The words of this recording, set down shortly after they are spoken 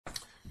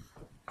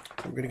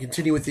We're going to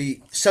continue with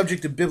the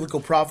subject of biblical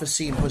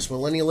prophecy and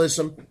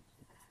postmillennialism.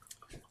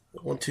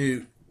 I want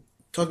to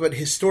talk about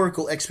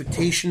historical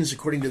expectations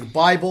according to the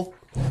Bible.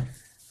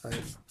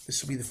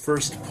 This will be the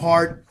first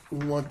part.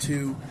 We want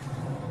to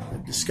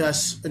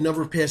discuss a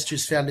number of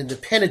passages found in the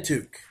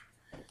Pentateuch.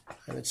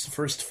 And it's the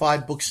first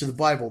 5 books of the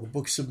Bible,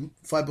 the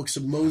 5 books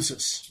of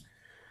Moses.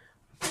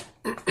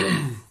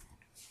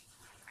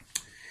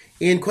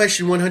 In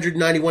question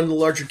 191 in the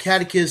larger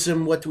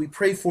catechism, what do we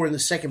pray for in the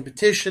second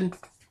petition?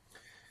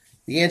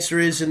 The answer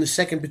is in the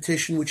second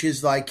petition, which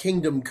is thy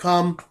kingdom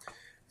come,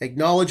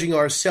 acknowledging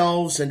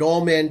ourselves and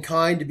all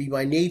mankind to be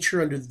by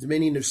nature under the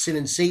dominion of sin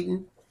and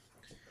Satan.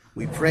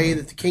 We pray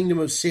that the kingdom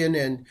of sin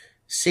and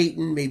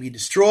Satan may be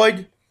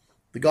destroyed,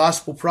 the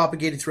gospel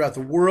propagated throughout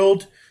the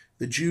world,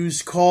 the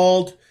Jews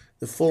called,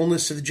 the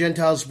fullness of the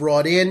Gentiles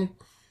brought in,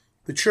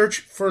 the church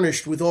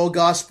furnished with all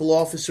gospel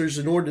officers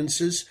and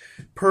ordinances,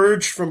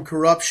 purged from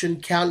corruption,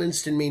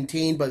 countenanced and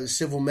maintained by the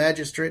civil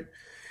magistrate,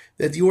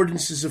 that the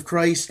ordinances of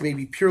Christ may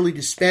be purely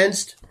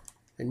dispensed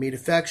and made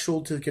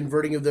effectual to the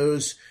converting of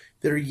those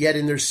that are yet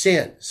in their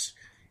sins,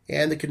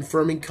 and the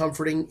confirming,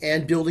 comforting,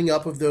 and building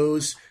up of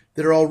those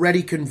that are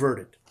already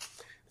converted,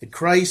 that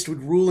Christ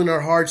would rule in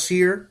our hearts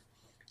here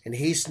and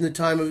hasten the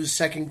time of his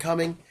second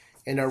coming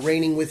and our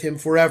reigning with him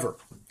forever,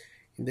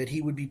 and that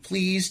he would be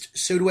pleased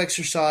so to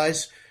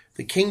exercise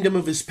the kingdom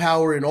of his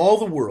power in all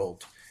the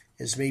world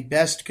as may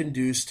best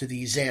conduce to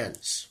these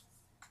ends.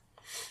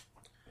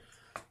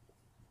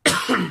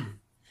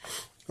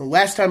 The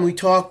last time we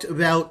talked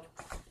about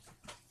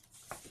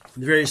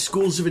the various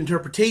schools of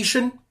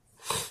interpretation,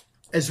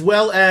 as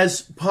well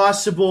as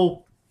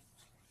possible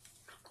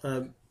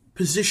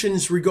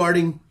positions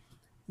regarding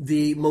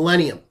the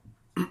millennium.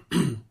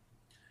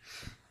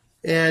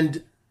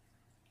 And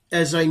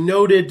as I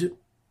noted,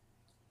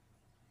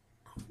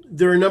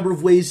 there are a number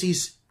of ways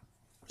these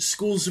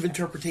schools of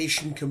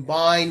interpretation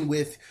combine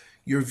with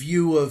your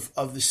view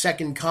of the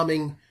second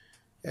coming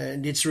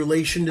and its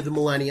relation to the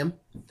millennium.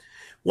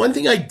 One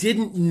thing I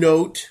didn't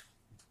note,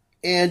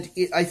 and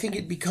I think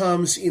it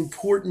becomes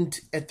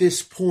important at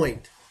this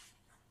point,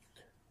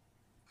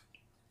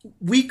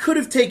 we could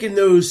have taken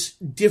those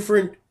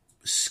different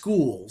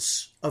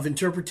schools of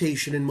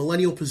interpretation and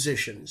millennial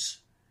positions,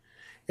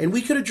 and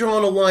we could have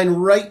drawn a line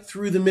right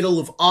through the middle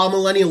of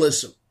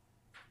amillennialism,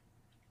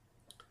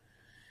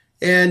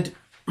 and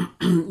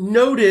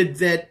noted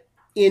that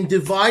in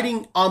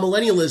dividing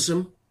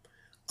amillennialism,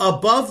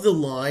 above the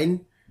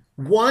line,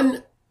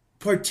 one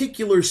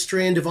particular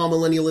strand of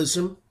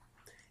amillennialism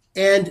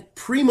and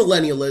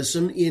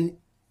premillennialism in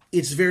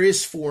its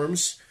various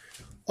forms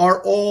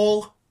are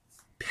all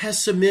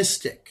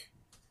pessimistic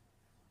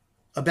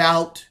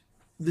about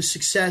the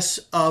success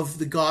of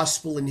the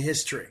gospel in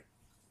history.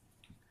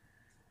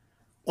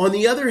 On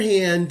the other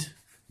hand,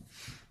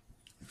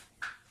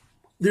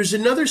 there's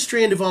another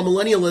strand of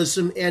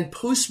amillennialism and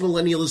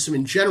postmillennialism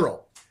in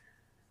general,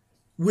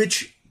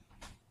 which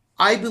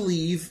I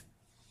believe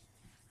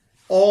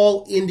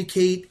all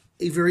indicate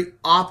a very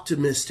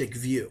optimistic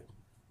view.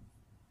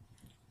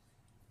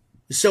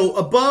 So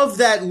above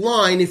that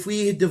line, if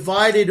we had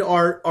divided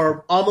our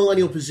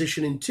amillennial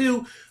position in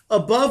two,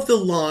 above the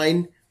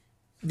line,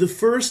 the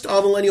first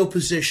amillennial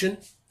position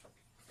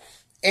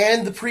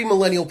and the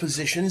premillennial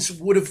positions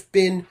would have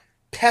been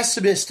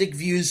pessimistic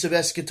views of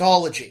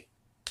eschatology.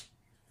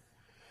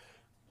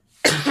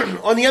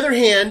 On the other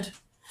hand,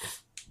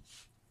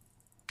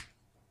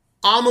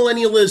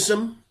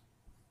 amillennialism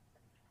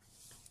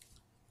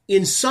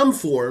in some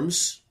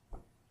forms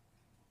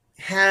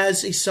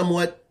has a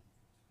somewhat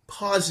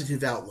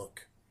positive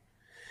outlook.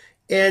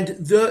 And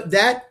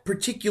that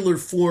particular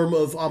form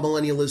of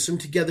amillennialism,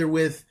 together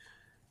with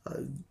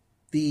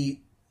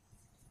the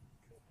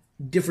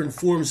different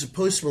forms of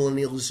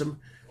postmillennialism,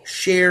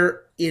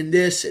 share in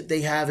this,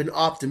 they have an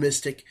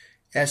optimistic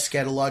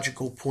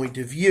eschatological point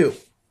of view.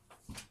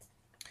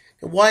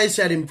 And why is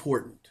that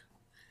important?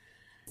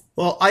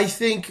 Well, I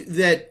think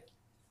that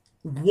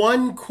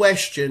one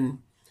question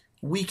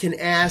we can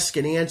ask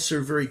and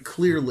answer very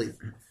clearly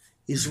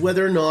is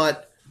whether or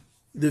not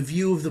the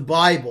view of the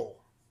Bible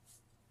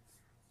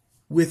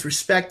with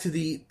respect to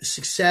the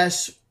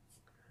success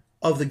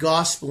of the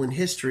gospel in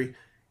history,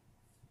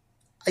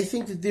 I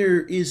think that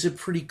there is a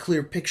pretty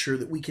clear picture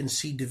that we can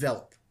see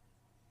develop.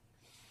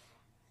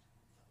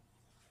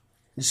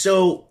 And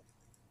so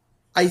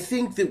I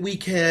think that we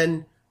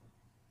can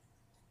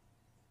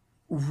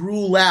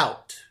rule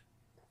out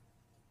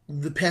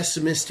the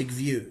pessimistic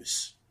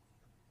views.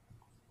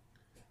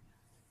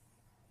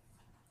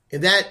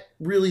 And that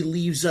really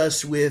leaves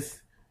us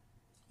with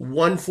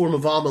one form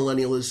of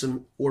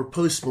amillennialism or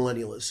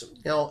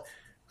postmillennialism. Now,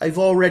 I've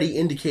already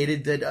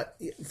indicated that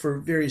for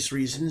various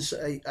reasons,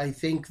 I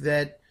think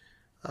that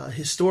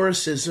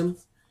historicism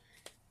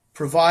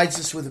provides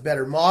us with a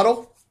better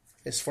model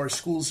as far as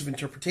schools of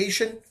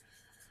interpretation.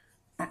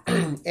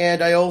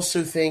 And I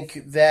also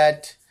think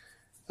that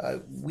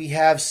we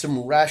have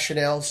some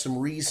rationale, some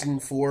reason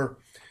for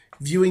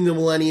viewing the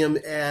millennium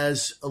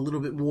as a little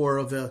bit more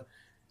of a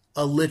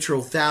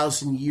literal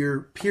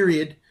 1,000-year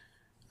period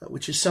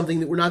which is something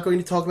that we're not going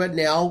to talk about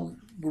now.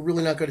 We're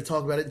really not going to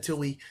talk about it until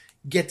we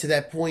get to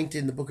that point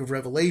in the book of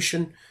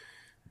Revelation.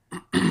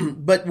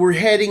 But we're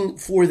heading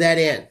for that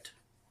end.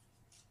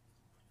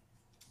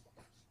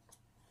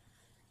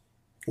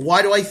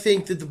 Why do I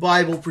think that the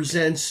Bible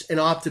presents an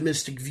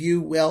optimistic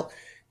view? Well,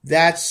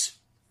 that's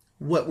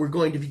what we're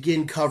going to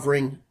begin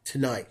covering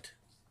tonight.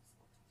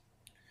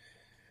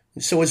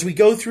 And so as we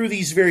go through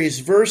these various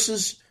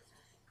verses,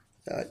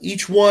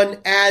 each one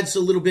adds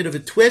a little bit of a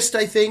twist,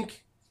 I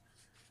think.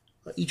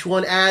 Each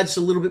one adds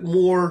a little bit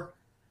more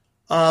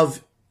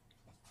of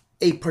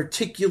a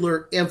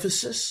particular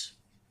emphasis.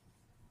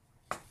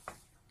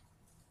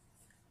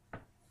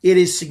 It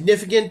is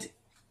significant,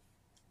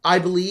 I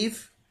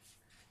believe,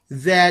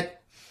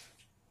 that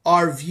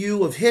our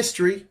view of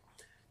history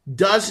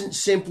doesn't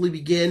simply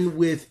begin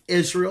with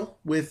Israel,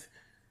 with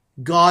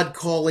God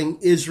calling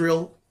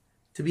Israel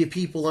to be a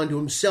people unto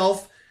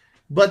himself,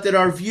 but that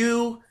our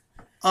view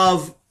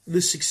of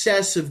the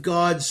success of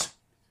God's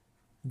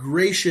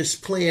gracious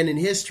plan in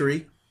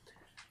history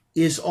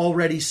is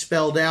already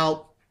spelled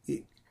out,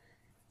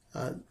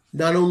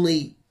 not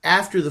only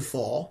after the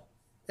fall,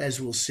 as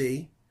we'll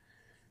see,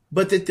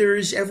 but that there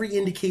is every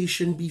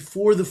indication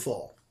before the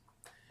fall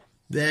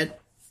that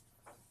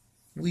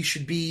we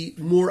should be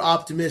more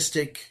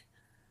optimistic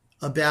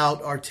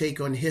about our take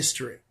on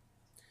history.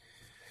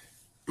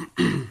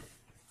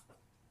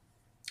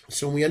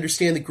 So when we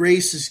understand that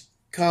grace has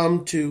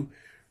come to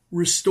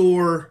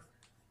restore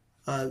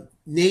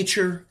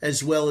nature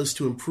as well as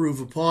to improve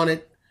upon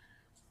it,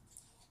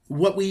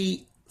 what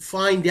we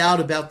find out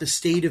about the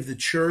state of the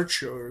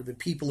church or the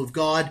people of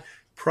God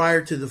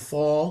prior to the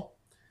fall,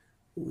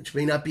 which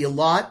may not be a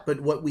lot, but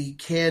what we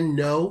can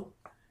know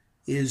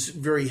is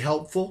very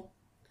helpful.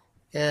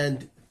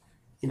 And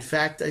in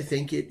fact, I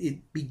think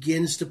it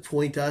begins to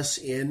point us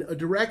in a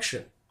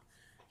direction.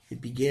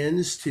 It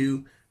begins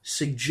to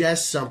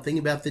suggest something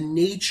about the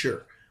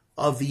nature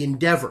of the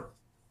endeavor.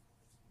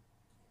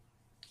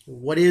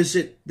 What is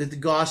it that the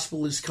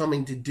gospel is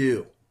coming to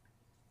do?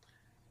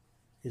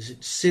 Is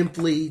it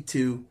simply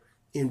to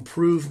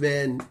improve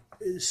men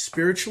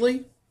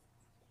spiritually?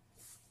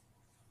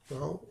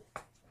 Well,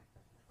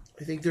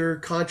 I think there are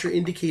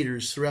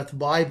contraindicators throughout the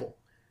Bible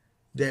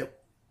that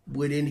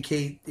would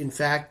indicate, in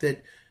fact,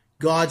 that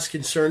God's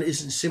concern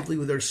isn't simply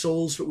with our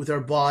souls, but with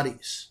our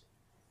bodies.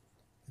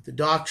 The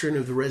doctrine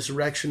of the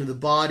resurrection of the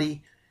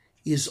body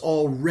is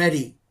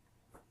already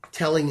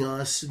telling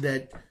us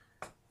that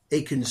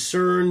a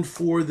concern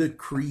for the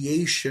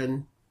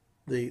creation,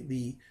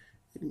 the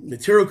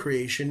material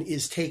creation,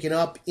 is taken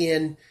up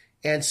in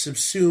and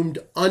subsumed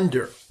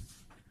under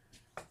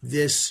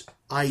this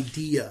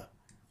idea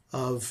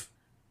of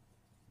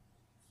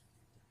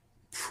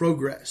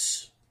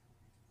progress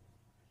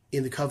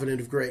in the covenant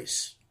of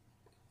grace.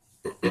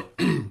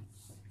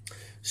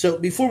 So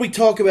before we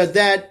talk about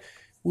that,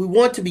 we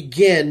want to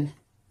begin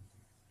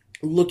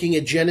looking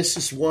at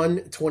Genesis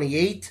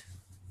 1:28.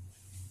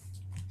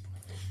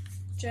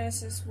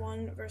 Genesis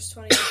 1, verse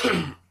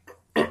 28.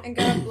 And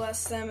God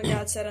blessed them, and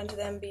God said unto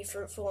them, Be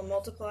fruitful and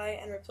multiply,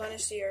 and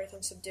replenish the earth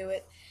and subdue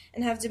it,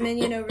 and have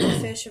dominion over the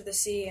fish of the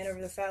sea, and over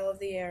the fowl of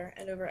the air,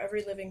 and over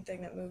every living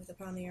thing that moveth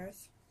upon the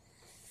earth.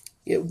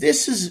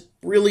 This is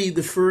really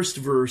the first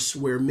verse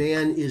where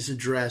man is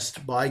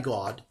addressed by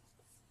God,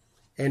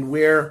 and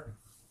where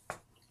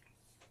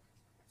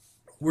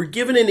we're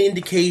given an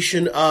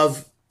indication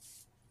of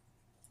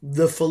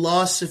the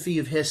philosophy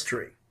of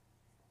history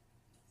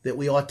that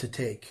we ought to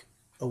take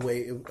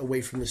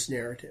away from this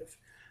narrative.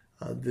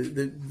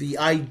 The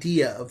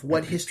idea of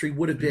what history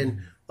would have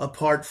been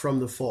apart from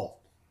the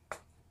fall.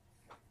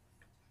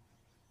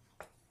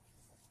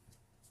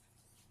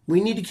 We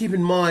need to keep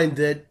in mind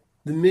that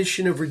the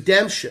mission of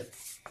redemption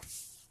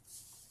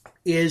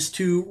is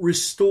to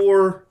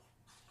restore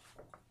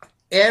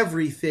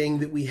everything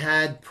that we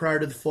had prior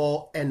to the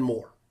fall and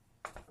more.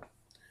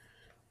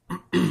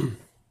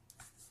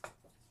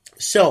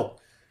 So,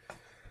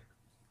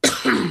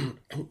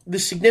 the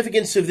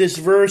significance of this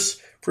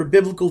verse for a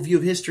biblical view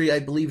of history, I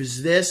believe,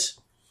 is this.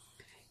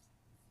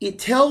 It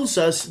tells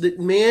us that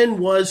man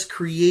was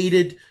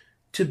created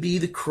to be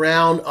the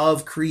crown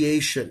of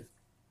creation,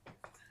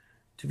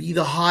 to be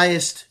the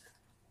highest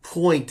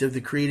point of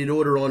the created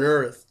order on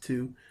earth,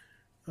 to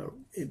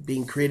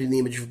being created in the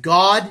image of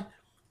God.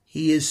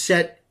 He is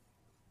set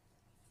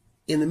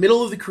in the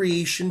middle of the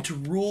creation to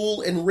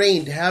rule and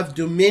reign, to have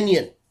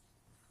dominion,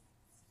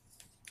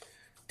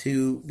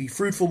 to be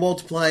fruitful,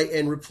 multiply,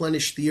 and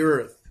replenish the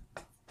earth.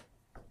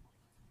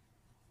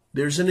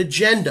 There's an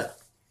agenda.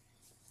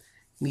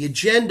 And the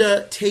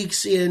agenda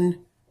takes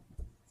in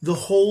the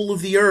whole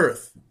of the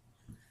earth.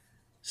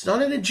 It's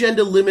not an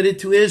agenda limited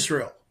to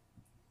Israel.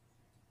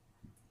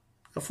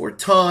 Now, for a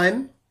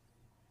time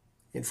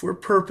and for a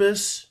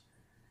purpose,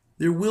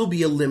 there will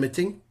be a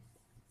limiting.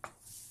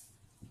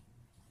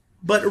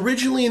 But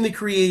originally in the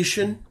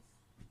creation,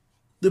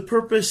 the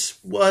purpose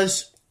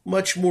was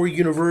much more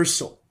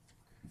universal.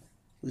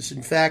 It was,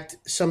 in fact,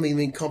 something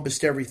that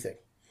encompassed everything.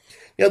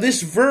 Now,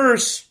 this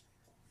verse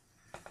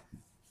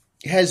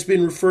has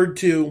been referred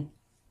to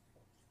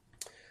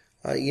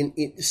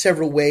in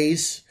several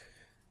ways.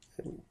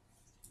 A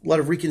lot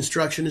of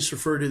Reconstructionists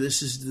refer to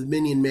this as the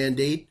dominion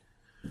mandate.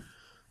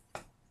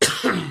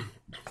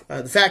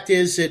 The fact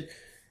is that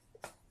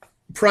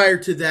prior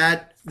to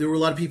that, there were a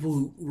lot of people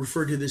who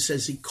referred to this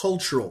as a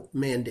cultural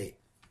mandate.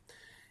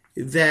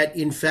 That,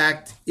 in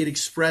fact, it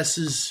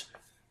expresses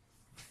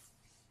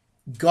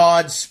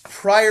God's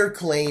prior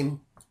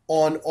claim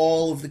on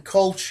all of the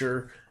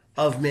culture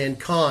of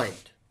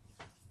mankind.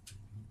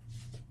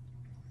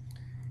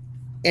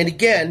 And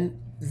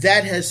again,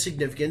 that has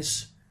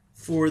significance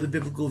for the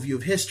biblical view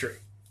of history.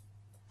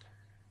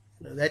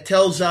 That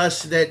tells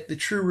us that the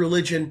true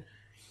religion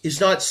is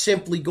not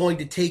simply going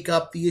to take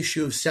up the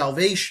issue of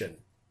salvation.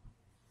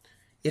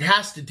 It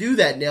has to do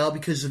that now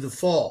because of the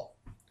fall.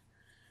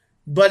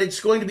 But it's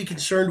going to be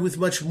concerned with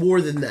much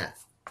more than that.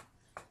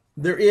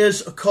 There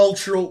is a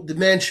cultural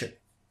dimension.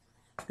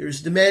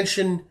 There's a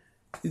dimension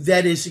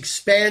that is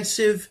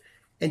expansive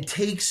and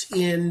takes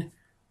in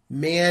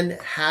man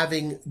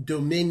having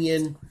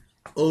dominion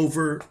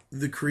over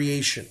the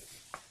creation.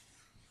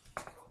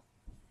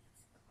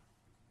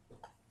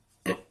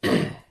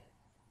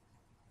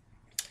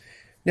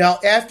 Now,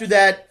 after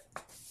that,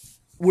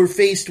 we're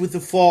faced with the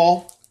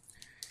fall,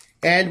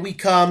 and we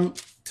come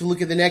to look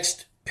at the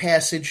next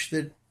passage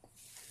that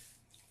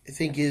I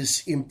think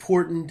is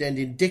important and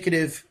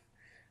indicative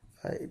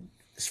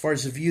as far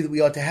as the view that we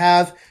ought to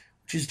have,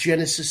 which is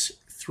Genesis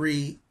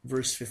 3,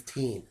 verse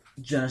 15.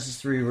 Genesis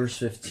 3, verse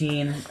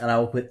 15, and I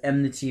will put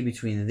enmity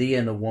between thee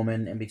and the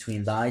woman, and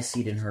between thy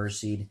seed and her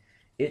seed.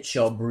 It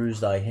shall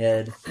bruise thy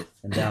head,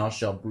 and thou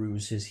shalt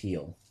bruise his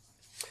heel.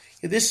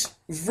 This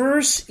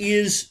verse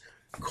is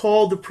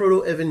called the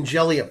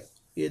Proto-Evangelium.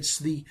 It's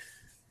the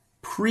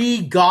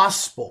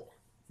pre-gospel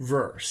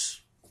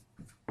verse.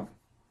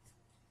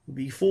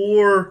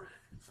 Before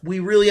we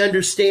really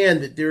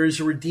understand that there is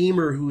a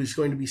Redeemer who is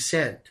going to be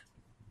sent.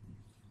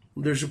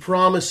 There's a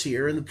promise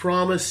here, and the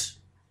promise,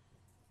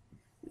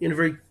 in a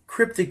very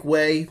cryptic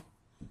way,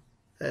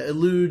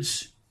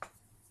 alludes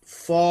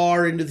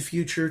far into the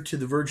future to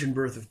the virgin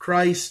birth of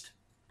Christ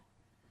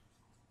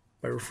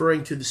by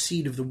referring to the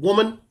seed of the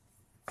woman.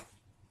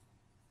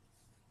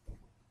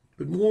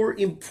 But more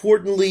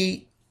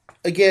importantly,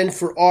 again,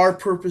 for our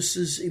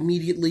purposes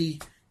immediately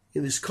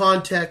in this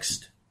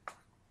context,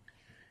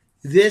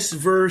 this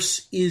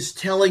verse is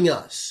telling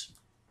us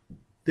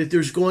that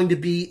there's going to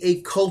be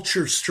a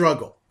culture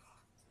struggle.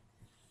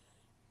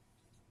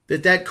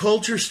 That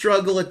culture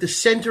struggle, at the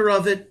center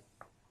of it,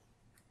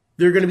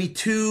 there are going to be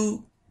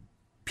two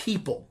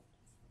people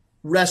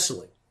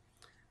wrestling.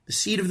 The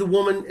seed of the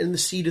woman and the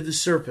seed of the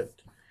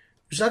serpent.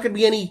 There's not going to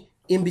be any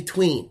in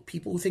between.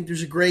 People who think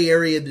there's a gray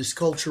area in this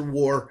culture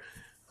war,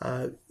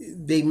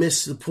 they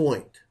miss the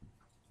point.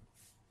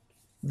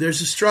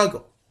 There's a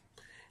struggle.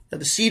 Now,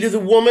 the seed of the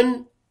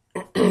woman,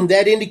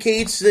 that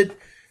indicates that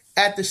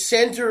at the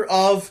center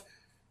of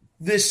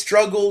this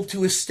struggle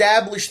to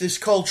establish this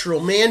cultural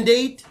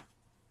mandate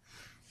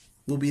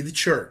will be the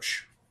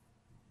church.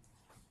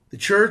 The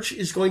church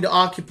is going to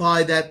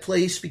occupy that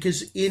place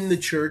because in the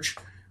church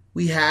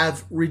we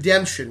have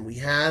redemption. We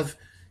have,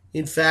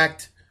 in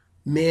fact,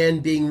 man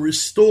being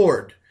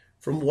restored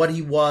from what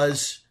he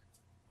was,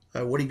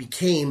 what he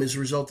became as a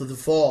result of the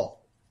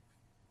fall.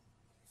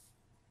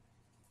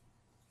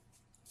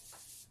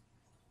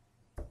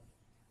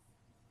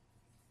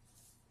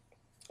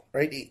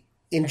 Right?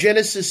 In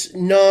Genesis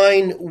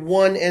 9,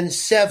 1 and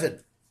 7,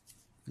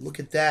 look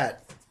at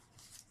that.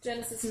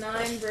 Genesis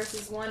 9,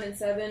 verses 1 and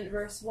 7,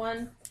 verse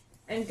 1.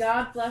 And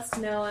God blessed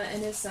Noah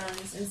and his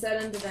sons, and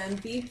said unto them,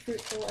 Be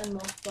fruitful and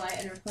multiply,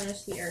 and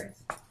replenish the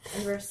earth.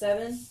 And verse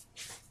 7.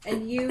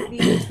 And you,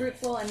 be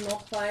fruitful and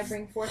multiply,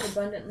 bring forth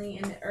abundantly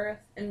in the earth,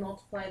 and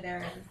multiply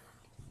therein.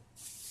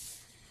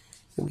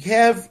 We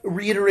have a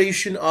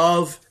reiteration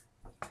of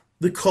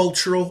the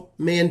cultural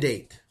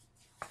mandate.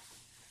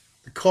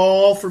 The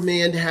call for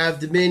man to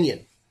have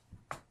dominion.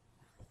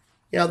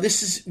 Now,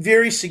 this is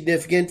very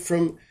significant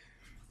from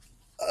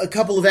a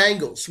couple of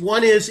angles.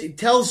 One is it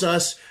tells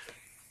us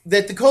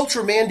that the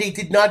cultural mandate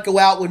did not go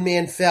out when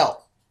man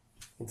fell.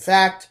 In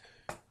fact,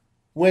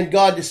 when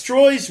God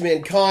destroys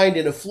mankind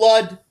in a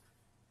flood,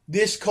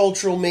 this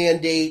cultural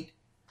mandate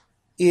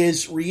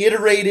is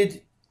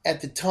reiterated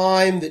at the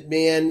time that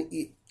man,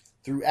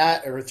 through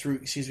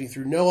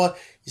Noah,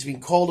 is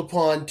being called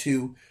upon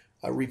to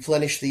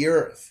replenish the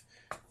earth.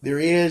 There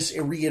is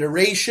a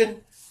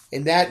reiteration,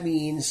 and that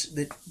means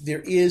that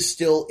there is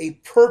still a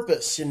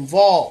purpose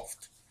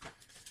involved.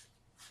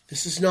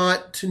 This is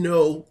not to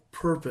no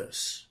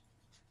purpose.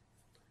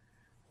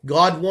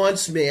 God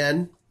wants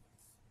man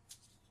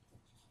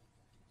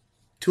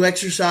to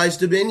exercise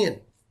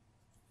dominion.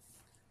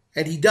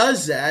 And he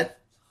does that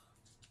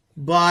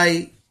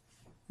by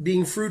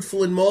being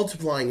fruitful and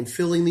multiplying and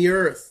filling the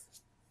earth.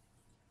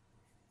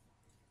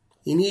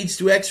 He needs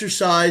to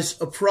exercise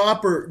a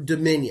proper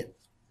dominion.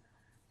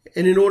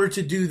 And in order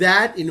to do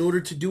that, in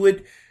order to do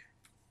it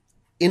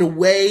in a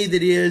way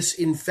that is,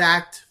 in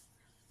fact,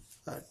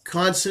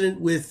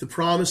 consonant with the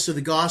promise of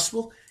the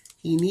gospel,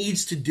 he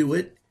needs to do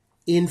it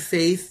in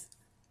faith,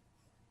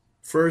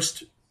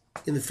 first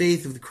in the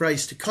faith of the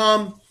Christ to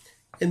come,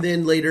 and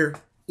then later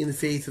in the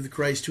faith of the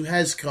Christ who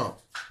has come.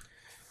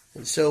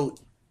 And so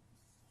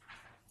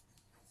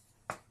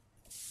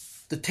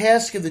the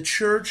task of the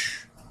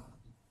church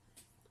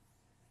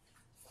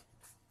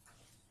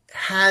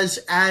has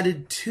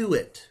added to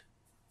it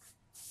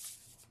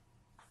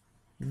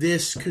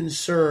this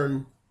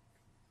concern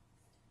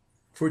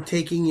for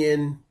taking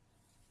in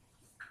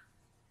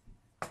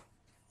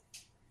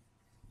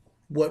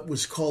what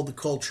was called the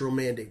cultural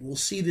mandate. We'll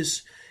see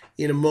this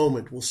in a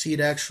moment. We'll see it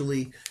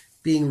actually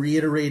being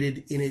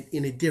reiterated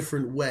in a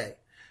different way,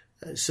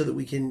 so that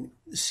we can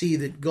see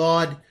that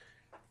God,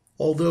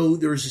 although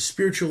there is a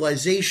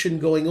spiritualization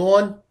going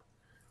on,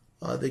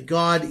 that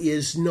God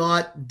is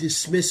not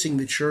dismissing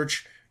the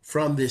church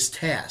from this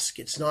task.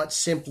 It's not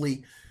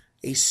simply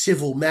a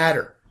civil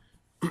matter.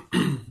 All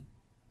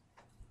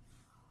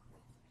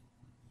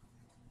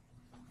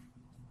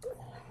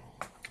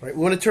right,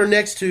 we want to turn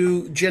next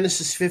to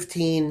Genesis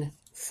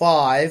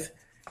 15:5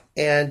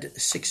 and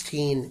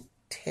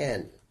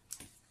 16:10.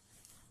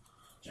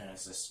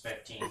 Genesis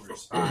 15,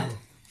 verse 5.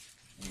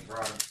 And he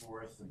brought him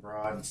forth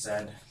abroad and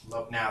said,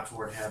 Look now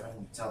toward heaven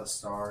and tell the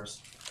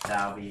stars, if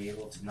thou be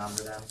able to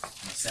number them.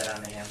 And he said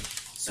unto him,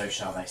 So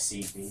shall thy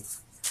seed be.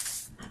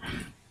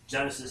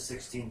 Genesis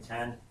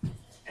 16:10.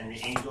 And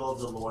the angel of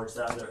the Lord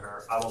said unto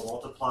her, I will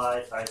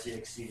multiply thy seed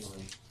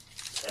exceedingly,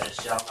 that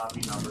it shall not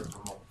be numbered for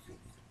multitude.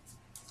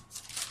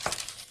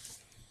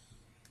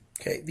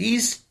 Okay,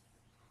 these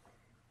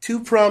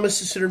two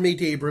promises that are made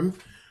to Abram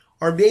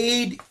are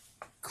made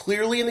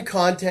clearly in the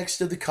context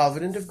of the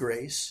covenant of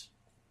grace,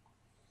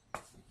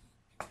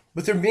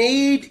 but they're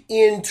made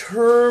in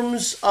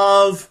terms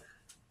of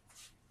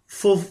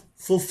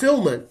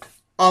fulfillment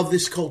of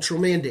this cultural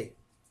mandate.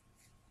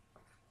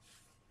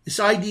 This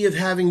idea of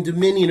having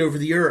dominion over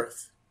the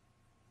earth.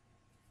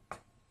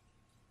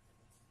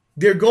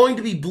 They're going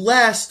to be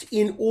blessed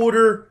in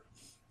order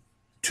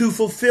to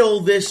fulfill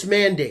this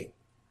mandate.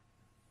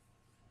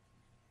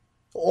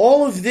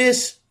 All of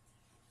this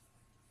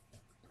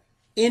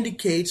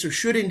indicates, or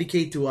should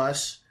indicate to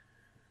us,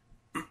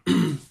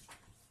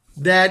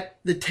 that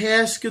the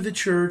task of the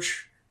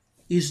church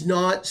is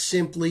not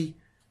simply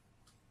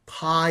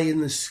pie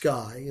in the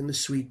sky and the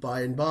sweet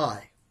by and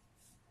by.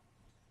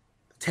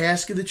 The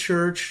task of the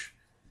church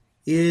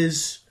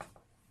is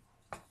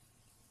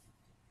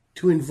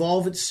to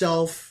involve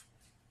itself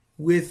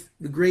with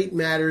the great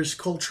matters,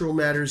 cultural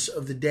matters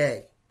of the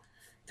day,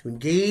 to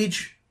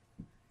engage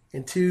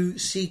and to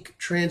seek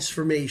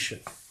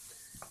transformation.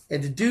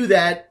 And to do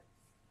that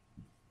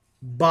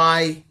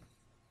by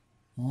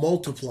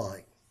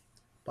multiplying,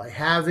 by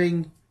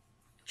having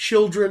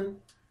children,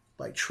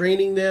 by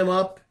training them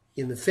up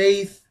in the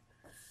faith,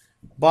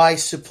 by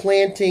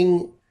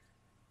supplanting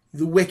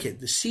the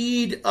wicked. The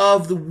seed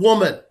of the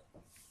woman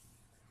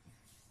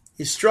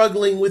is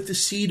struggling with the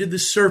seed of the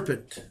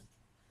serpent.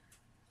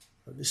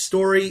 The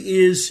story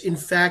is, in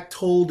fact,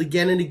 told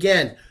again and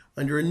again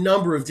under a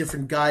number of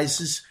different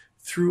guises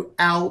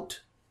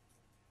throughout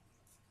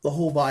the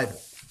whole Bible.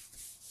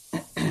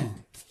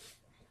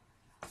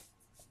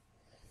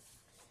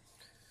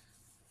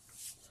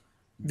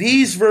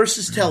 These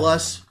verses tell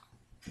us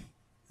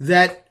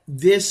that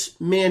this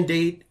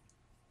mandate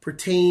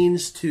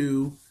pertains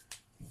to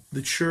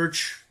the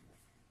church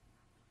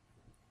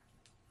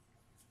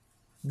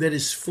that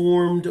is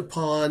formed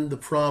upon the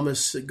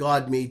promise that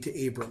God made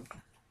to Abram.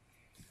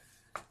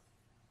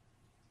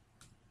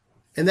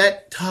 And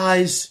that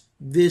ties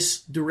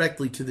this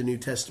directly to the New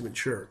Testament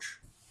church.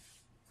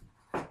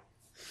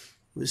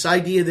 This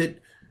idea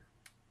that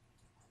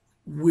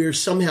we're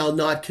somehow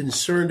not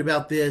concerned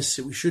about this,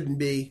 that we shouldn't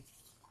be.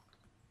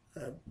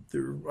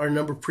 There are a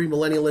number of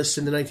premillennialists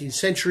in the 19th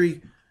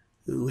century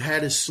who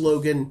had a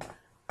slogan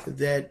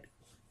that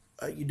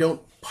you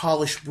don't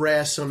polish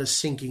brass on a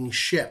sinking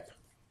ship.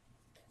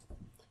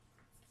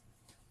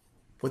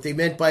 What they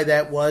meant by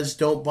that was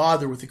don't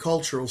bother with the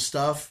cultural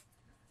stuff.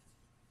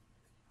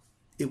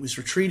 It was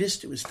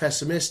retreatist, it was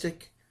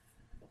pessimistic.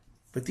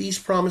 But these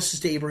promises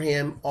to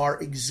Abraham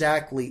are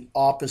exactly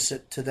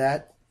opposite to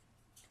that.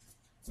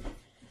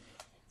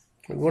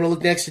 We want to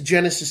look next to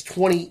Genesis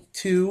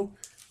 22,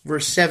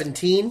 verse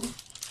 17.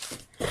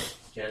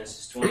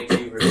 Genesis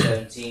 22, verse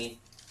 17.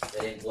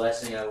 That in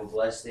blessing I will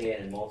bless thee,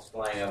 and in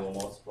multiplying I will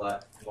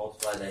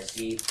multiply thy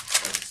seed,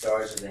 like the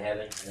stars of the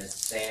heaven, and as the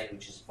sand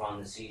which is upon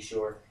the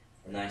seashore,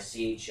 and thy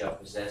seed shall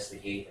possess the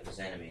gate of his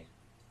enemies.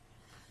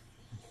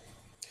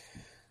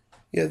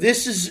 Yeah,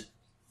 this is,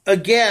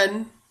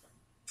 again,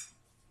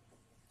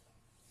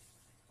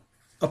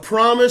 a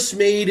promise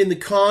made in the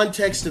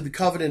context of the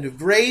covenant of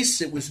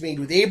grace. It was made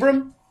with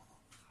Abram.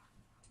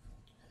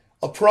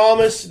 A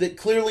promise that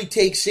clearly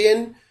takes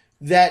in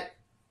that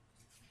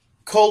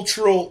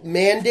cultural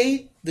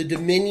mandate, the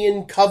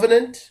dominion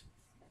covenant,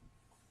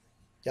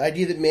 the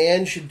idea that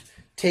man should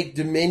take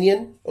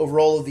dominion over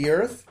all of the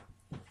earth.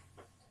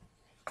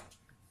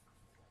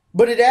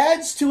 But it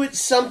adds to it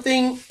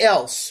something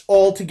else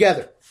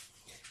altogether.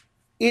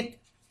 It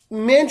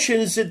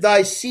mentions that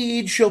thy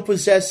seed shall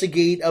possess a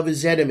gate of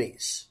his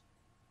enemies.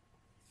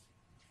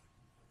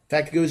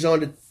 fact, it goes on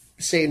to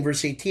say in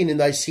verse 18, in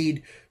thy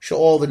seed shall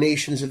all the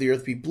nations of the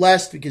earth be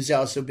blessed, because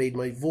thou hast obeyed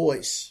my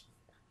voice.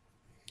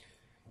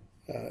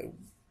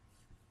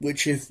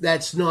 Which, if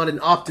that's not an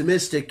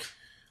optimistic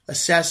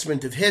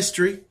assessment of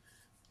history,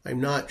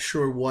 I'm not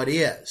sure what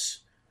is.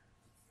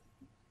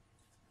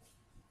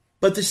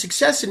 But the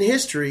success in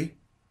history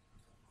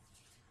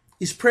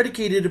is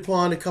predicated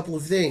upon a couple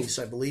of things,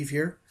 I believe,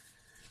 here.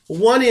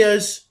 One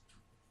is,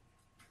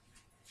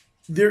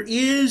 there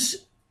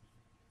is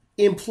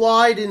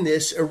implied in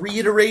this a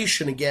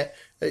reiteration of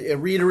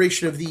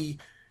the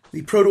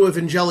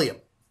proto-evangelium.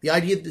 The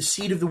idea that the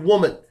seed of the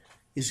woman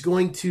is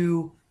going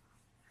to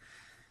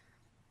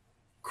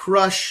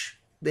crush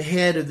the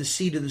head of the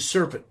seed of the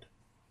serpent.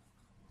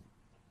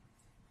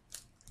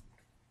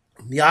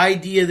 The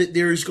idea that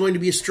there is going to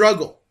be a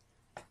struggle.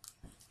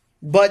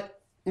 But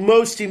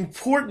most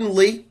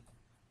importantly,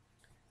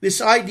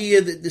 this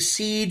idea that the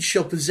seed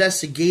shall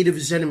possess the gate of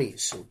his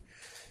enemies.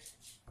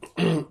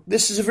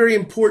 This is a very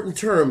important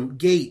term,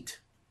 gate.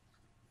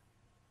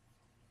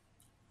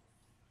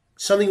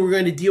 Something we're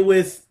going to deal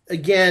with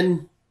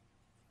again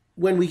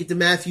when we get to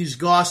Matthew's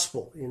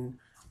Gospel in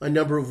a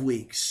number of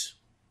weeks.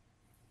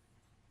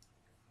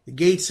 The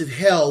gates of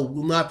hell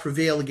will not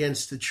prevail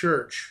against the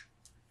church.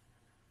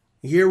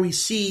 Here we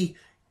see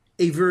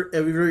a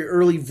very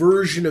early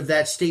version of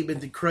that statement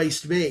that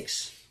Christ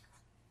makes.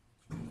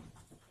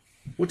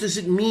 What does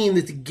it mean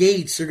that the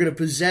gates are going to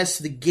possess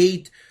the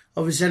gate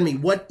of his enemy?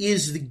 What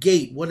is the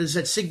gate? What does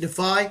that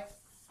signify?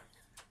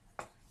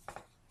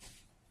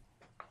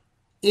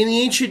 In the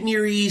ancient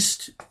Near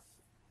East,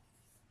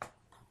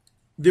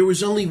 there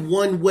was only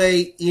one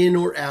way in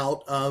or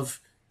out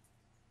of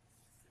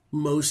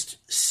most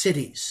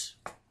cities.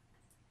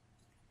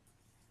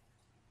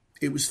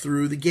 It was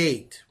through the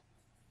gate.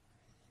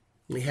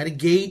 They had a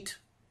gate,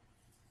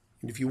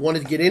 and if you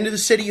wanted to get into the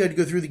city, you had to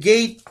go through the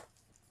gate.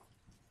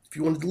 If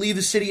you wanted to leave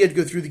the city, you had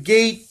to go through the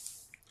gate.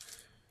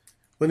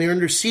 When they were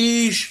under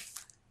siege,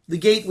 the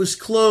gate was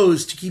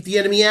closed to keep the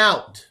enemy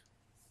out.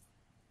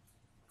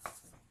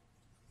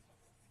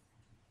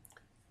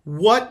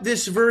 What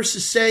this verse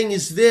is saying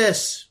is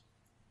this: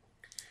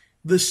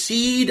 the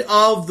seed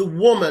of the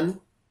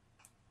woman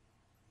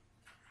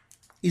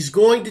is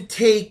going to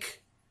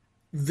take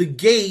the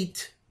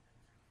gate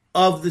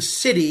of the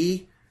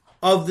city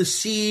of the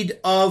seed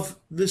of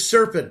the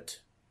serpent.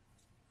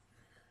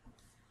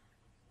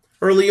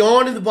 Early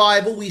on in the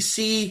Bible, we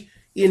see,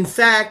 in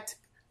fact,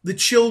 the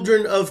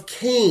children of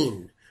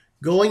Cain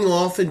going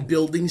off and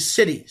building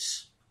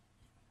cities.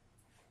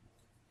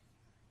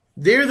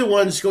 They're the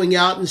ones going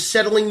out and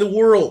settling the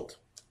world.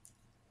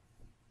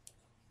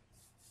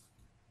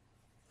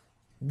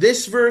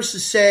 This verse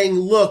is saying,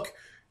 look,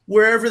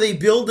 wherever they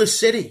build a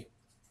city,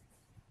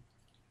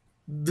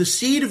 the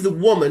seed of the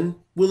woman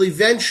will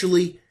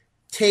eventually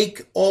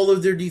take all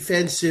of their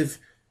defensive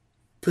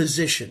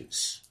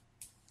positions.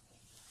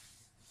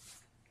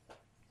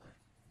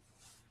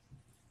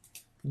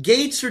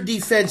 Gates are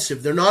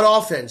defensive. They're not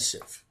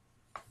offensive.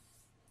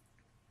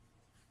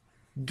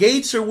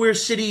 Gates are where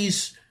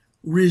cities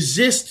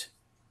resist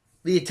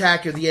the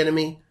attack of the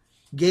enemy.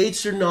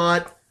 Gates are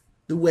not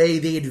the way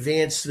they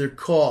advance their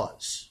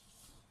cause.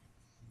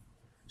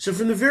 So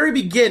from the very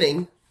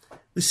beginning,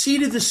 the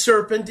seed of the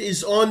serpent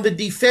is on the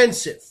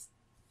defensive.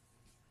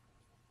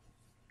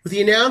 With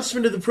the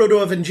announcement of the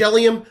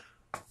proto-evangelium,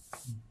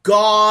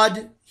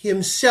 God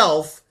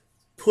himself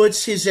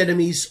puts his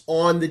enemies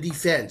on the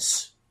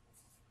defense.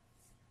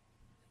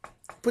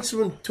 Puts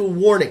them to a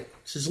warning.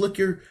 Says, look,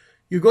 you're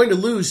going to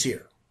lose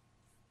here.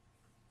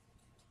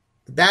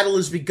 The battle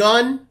has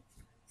begun.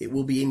 It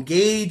will be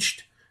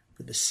engaged,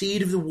 but the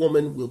seed of the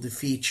woman will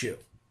defeat you.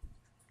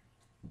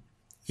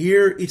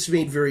 Here it's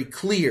made very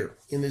clear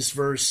in this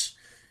verse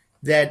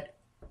that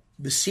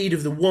the seed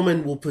of the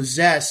woman will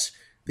possess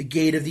the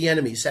gate of the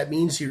enemies. That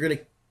means you're going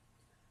to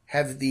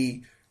have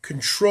the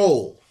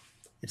control.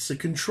 It's the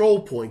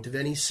control point of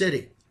any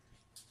city.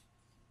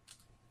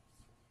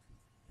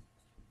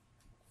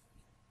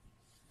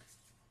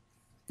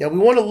 Now we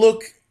want to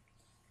look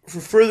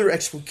for further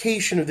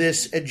explication of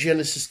this at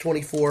Genesis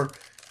 24,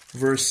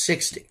 verse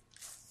 60.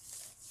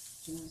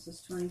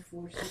 Genesis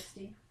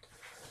 24:60.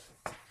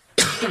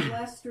 He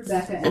blessed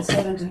Rebekah and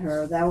said unto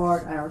her, Thou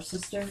art our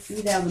sister, be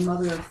thou the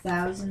mother of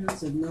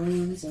thousands of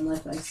millions, and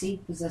let thy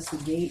seed possess the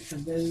gate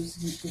of those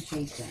which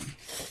hate them.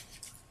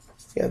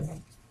 Yeah.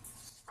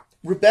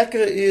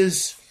 Rebekah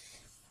is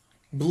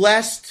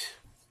blessed,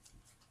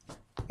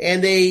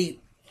 and they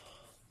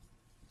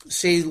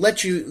say,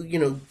 let you,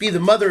 be the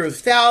mother of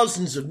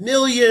thousands of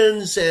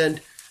millions, and,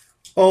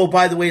 oh,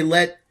 by the way,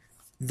 let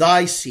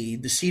thy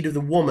seed, the seed of the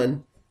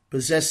woman,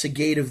 possess the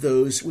gate of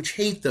those which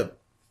hate them.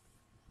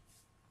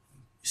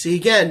 See,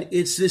 again,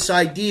 it's this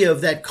idea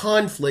of that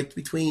conflict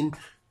between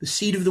the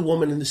seed of the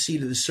woman and the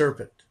seed of the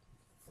serpent.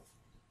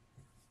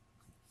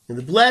 And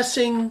the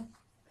blessing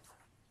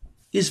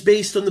is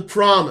based on the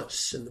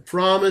promise, and the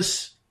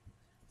promise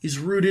is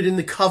rooted in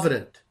the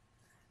covenant.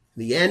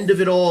 The end of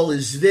it all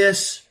is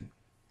this: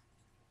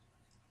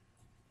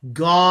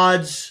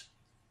 God's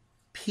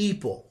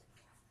people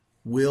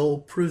will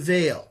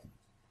prevail.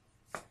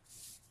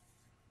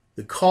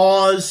 The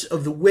cause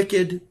of the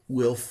wicked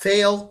will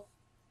fail.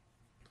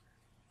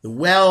 The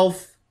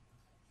wealth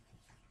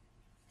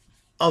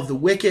of the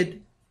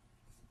wicked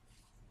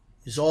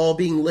is all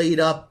being laid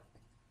up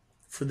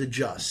for the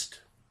just.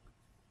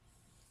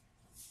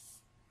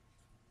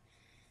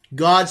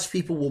 God's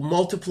people will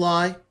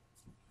multiply,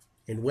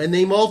 and when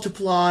they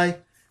multiply,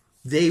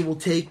 they will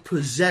take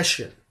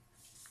possession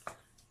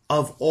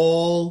of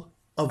all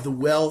of the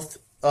wealth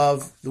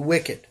of the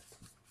wicked.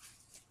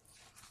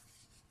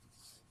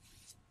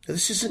 Now,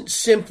 this isn't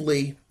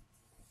simply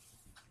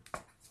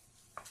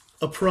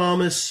a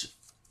promise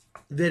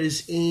that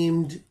is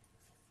aimed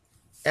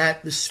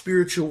at the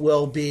spiritual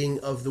well-being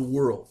of the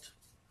world,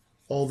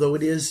 although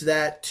it is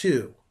that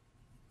too.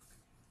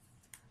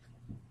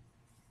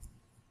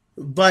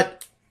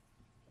 But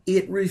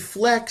it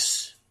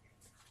reflects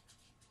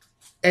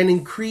an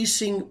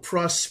increasing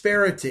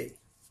prosperity.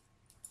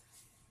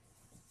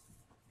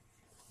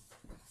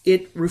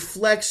 It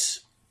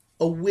reflects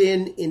a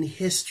win in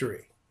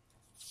history.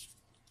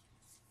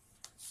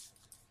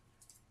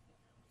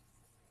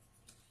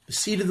 The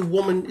seed of the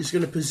woman is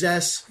going to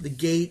possess the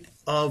gate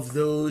of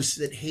those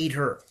that hate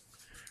her.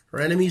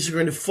 Her enemies are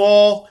going to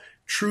fall.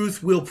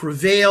 Truth will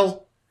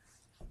prevail.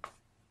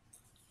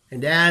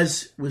 And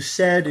as was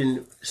said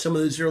in some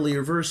of those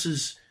earlier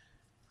verses,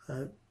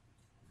 in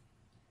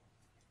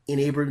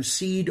Abraham's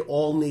seed,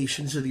 all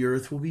nations of the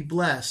earth will be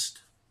blessed.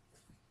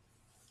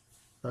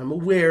 I'm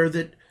aware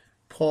that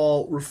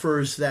Paul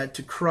refers that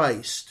to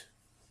Christ.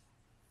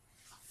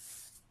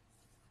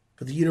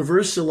 But the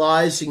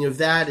universalizing of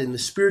that and the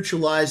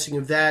spiritualizing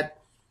of that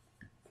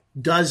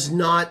does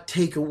not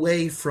take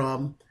away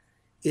from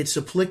its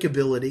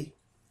applicability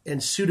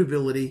and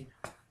suitability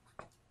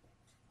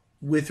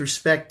with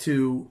respect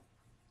to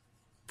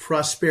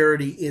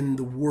prosperity in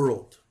the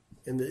world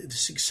and the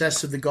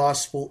success of the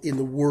gospel in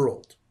the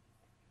world.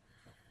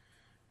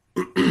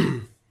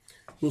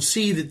 We'll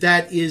see that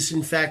that is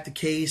in fact the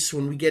case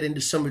when we get into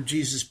some of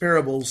Jesus'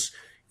 parables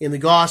in the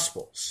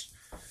Gospels.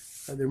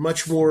 They're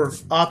much more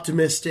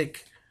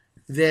optimistic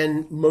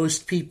than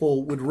most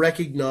people would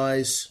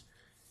recognize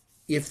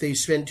if they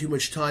spent too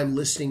much time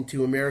listening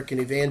to American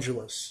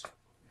evangelists.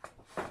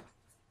 All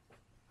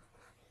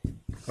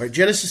right,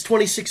 Genesis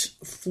 26,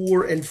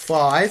 4 and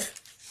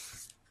 5.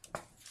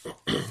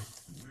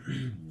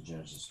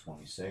 Genesis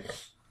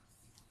 26,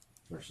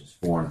 verses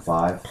 4 and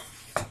 5.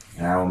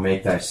 And I will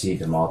make thy seed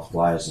to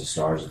multiply as the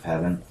stars of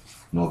heaven,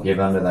 and will give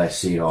unto thy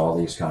seed all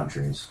these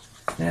countries.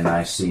 And in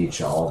thy seed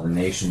shall all the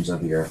nations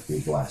of the earth be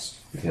blessed,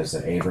 because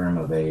that Abraham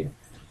obeyed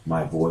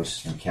my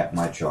voice and kept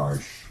my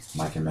charge,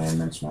 my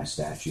commandments, my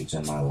statutes,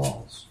 and my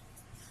laws.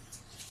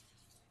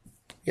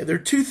 Yeah, there are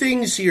two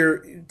things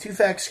here, two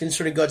facts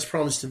concerning God's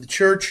promise to the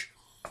church.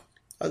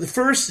 The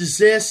first is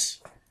this.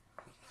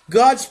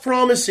 God's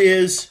promise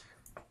is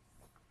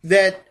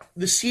that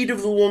the seed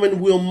of the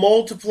woman will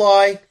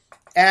multiply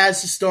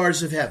as the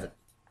stars of heaven.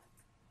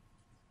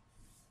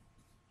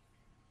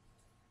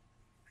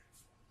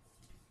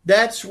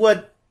 That's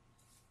what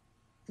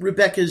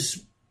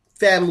Rebecca's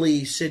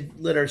family said,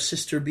 let our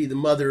sister be the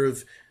mother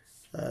of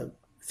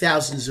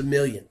thousands of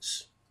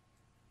millions.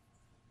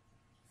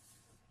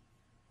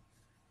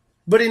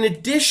 But in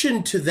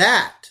addition to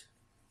that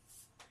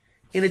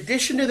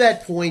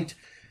point,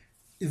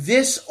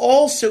 this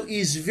also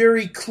is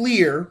very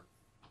clear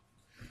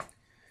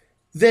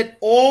that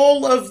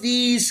all of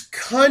these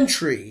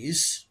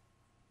countries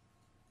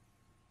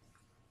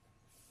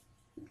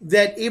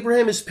that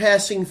Abraham is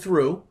passing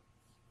through,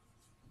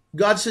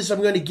 God says,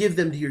 I'm going to give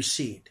them to your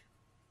seed.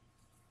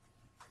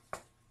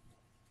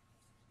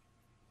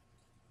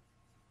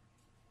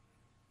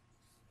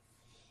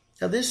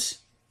 Now this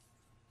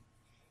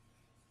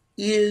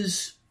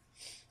is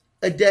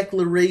a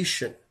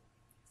declaration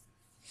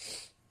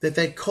that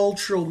that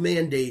cultural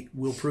mandate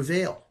will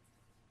prevail.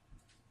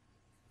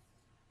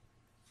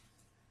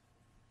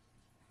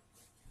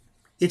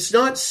 It's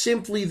not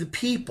simply the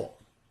people,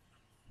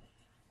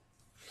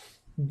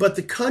 but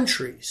the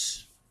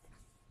countries.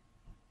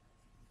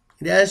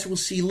 And as we'll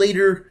see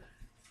later,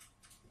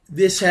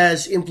 this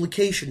has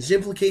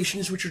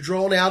implications which are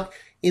drawn out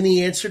in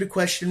the answer to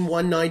question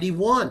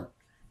 191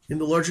 in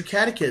the larger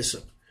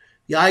catechism.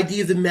 The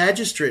idea of the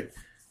magistrate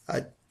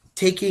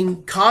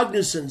taking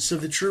cognizance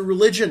of the true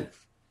religion,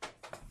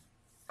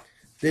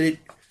 that it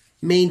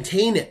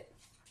maintain it.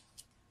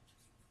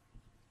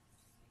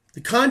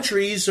 The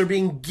countries are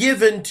being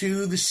given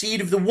to the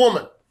seed of the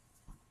woman.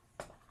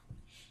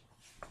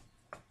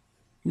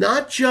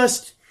 Not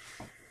just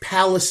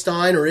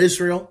Palestine or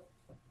Israel,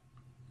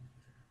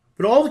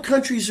 but all the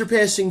countries are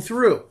passing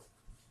through.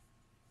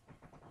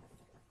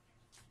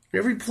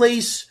 Every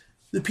place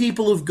the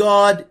people of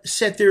God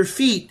set their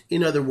feet,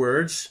 in other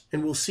words,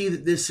 and we'll see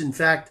that this in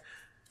fact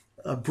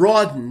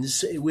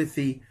broadens with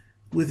the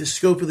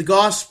scope of the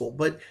gospel,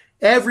 but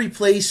every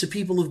place the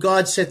people of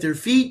God set their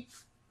feet,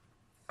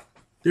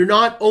 they're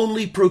not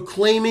only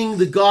proclaiming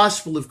the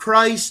gospel of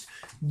Christ,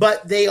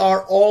 but they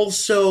are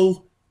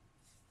also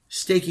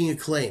staking a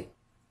claim.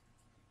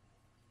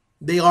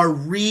 They are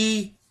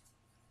reasserting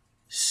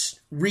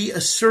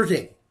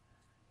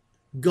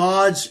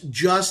God's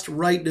just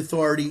right and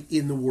authority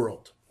in the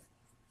world.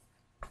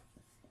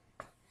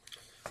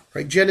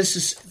 Right,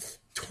 Genesis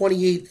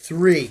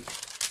 28:3.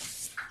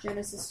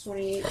 Genesis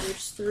 28,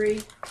 verse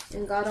 3.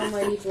 And God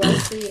Almighty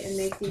bless thee, and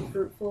make thee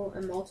fruitful,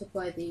 and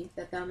multiply thee,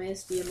 that thou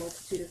mayest be a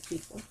multitude of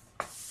people.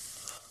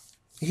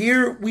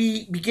 Here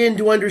we begin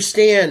to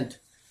understand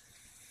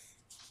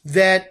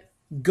that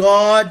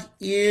God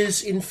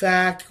is, in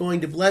fact,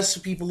 going to bless the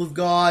people of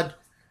God,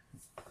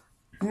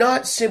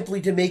 not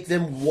simply to make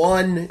them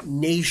one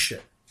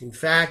nation. In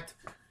fact,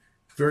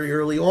 very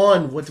early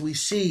on, what do we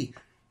see?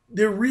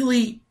 There are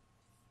really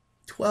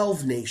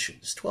 12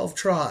 nations, 12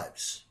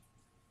 tribes,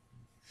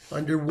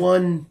 under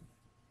one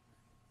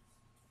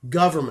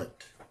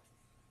government.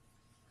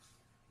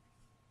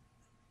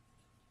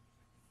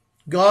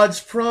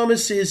 God's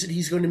promise is that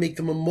he's going to make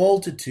them a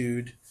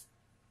multitude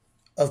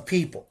of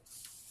people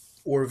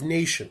or of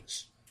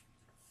nations.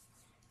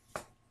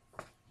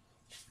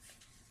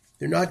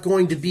 They're not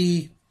going to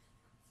be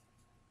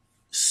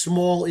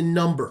small in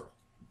number.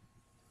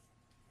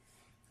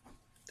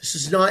 This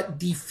is not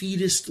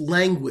defeatist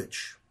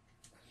language.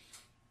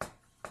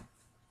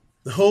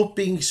 The hope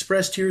being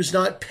expressed here is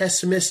not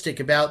pessimistic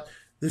about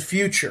the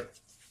future.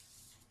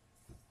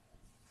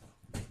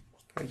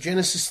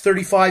 Genesis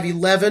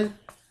 35:11.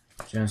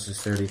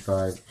 Genesis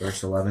 35,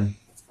 verse 11.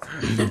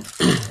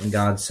 And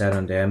God said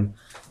unto him,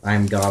 I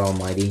am God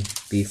Almighty,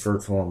 be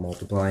fruitful and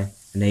multiply.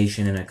 A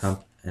nation and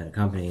a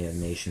company of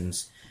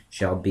nations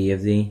shall be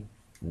of thee,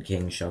 and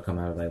kings shall come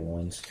out of thy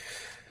loins.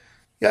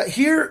 Yeah,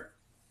 here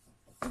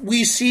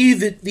we see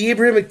that the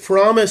Abrahamic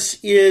promise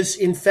is,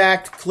 in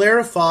fact,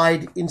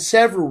 clarified in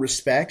several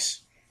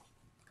respects.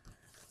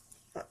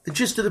 The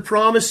gist of the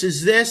promise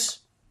is this: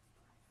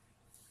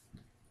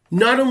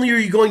 not only are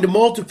you going to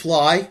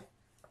multiply,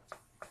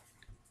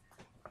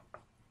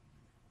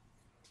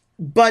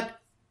 but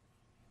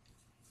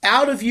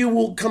out of you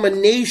will come a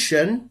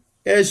nation,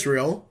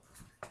 Israel,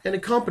 and a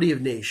company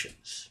of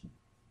nations,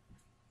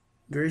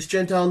 various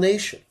Gentile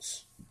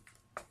nations.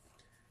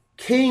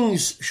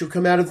 Kings shall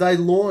come out of thy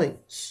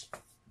loins.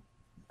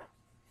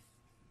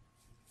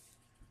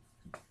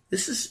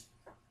 This is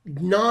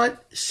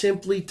not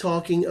simply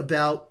talking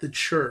about the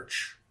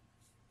church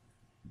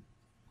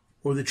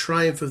or the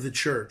triumph of the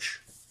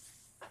church.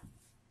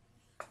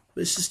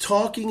 This is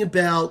talking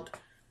about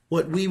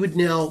what we would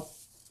now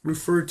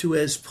refer to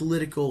as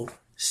political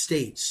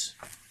states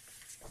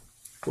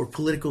or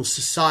political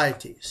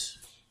societies.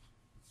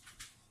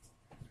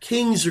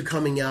 Kings are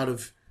coming out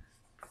of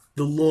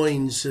the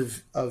loins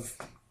of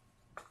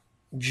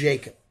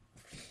Jacob.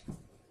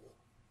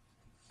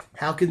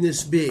 How can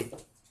this be?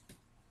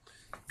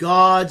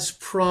 God's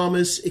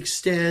promise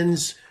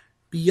extends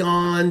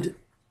beyond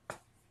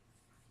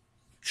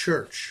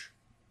church.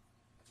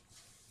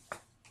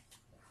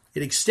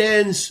 It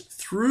extends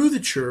through the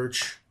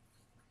church,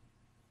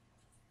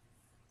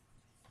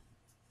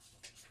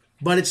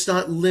 but it's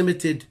not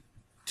limited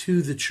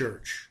to the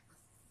church.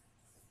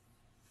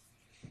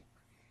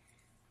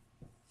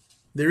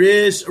 There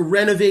is a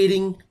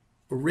renovating,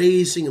 a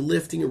raising, a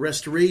lifting, a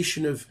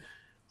restoration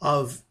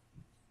of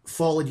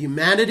fallen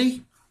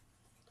humanity.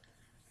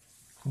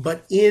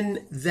 But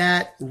in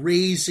that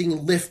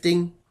raising,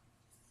 lifting,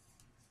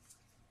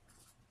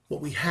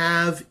 what we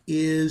have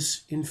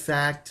is, in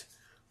fact,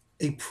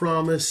 a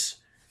promise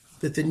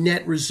that the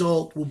net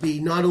result will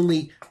be not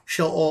only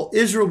shall all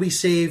Israel be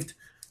saved,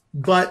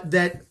 but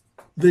that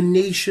the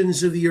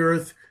nations of the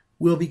earth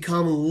will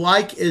become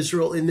like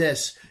Israel in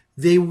this.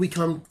 They will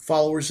become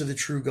followers of the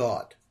true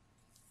God.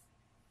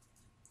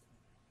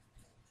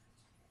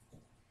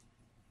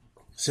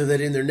 So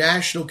that in their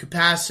national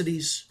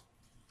capacities,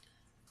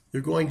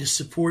 they're going to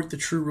support the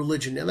true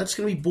religion. And that's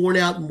going to be borne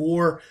out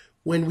more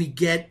when we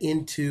get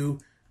into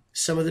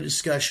some of the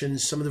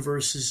discussions, some of the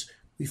verses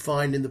we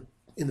find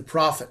in the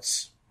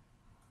prophets.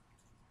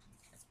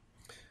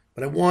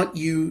 But I want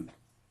you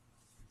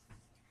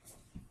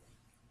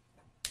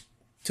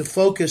to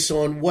focus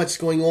on what's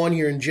going on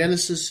here in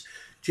Genesis.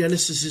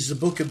 Genesis is a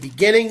book of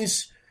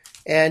beginnings,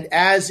 and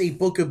as a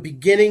book of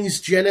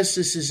beginnings,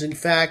 Genesis is in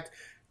fact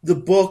the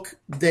book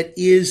that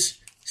is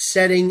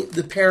setting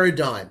the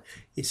paradigm.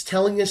 It's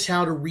telling us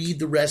how to read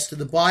the rest of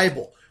the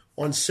Bible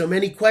on so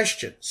many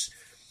questions,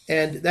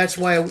 and that's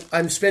why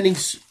I'm spending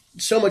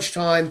so much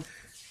time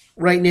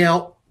right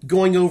now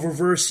going over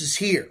verses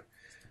here.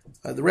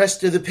 The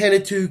rest of the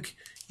Pentateuch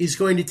is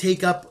going to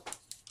take up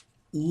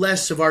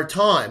less of our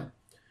time,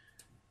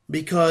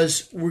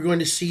 because we're going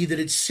to see that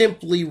it's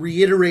simply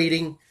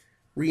reiterating,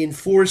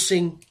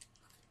 reinforcing,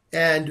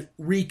 and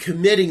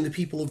recommitting the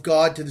people of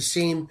God to the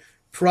same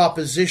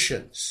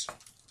propositions.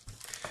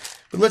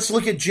 But let's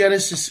look at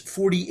Genesis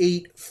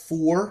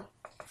 48:4.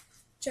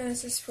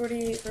 Genesis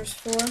 48, verse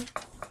 4.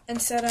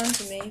 And said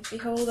unto me,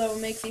 Behold, I will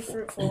make thee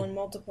fruitful, and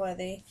multiply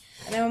thee,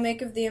 and I will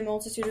make of thee a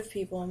multitude of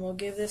people, and will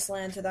give this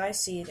land to thy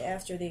seed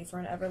after thee for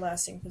an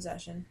everlasting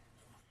possession.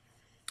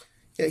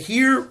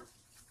 Here,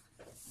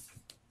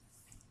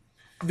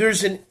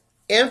 there's an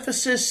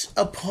emphasis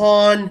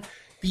upon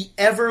the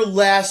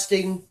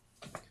everlasting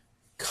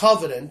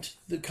covenant,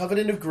 the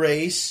covenant of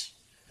grace,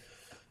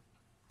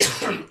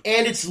 and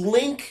its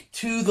link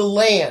to the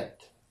land.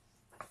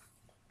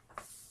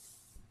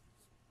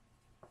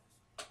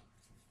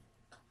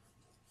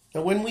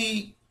 Now, when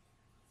we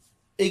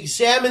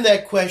examine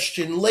that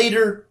question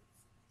later,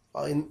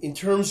 in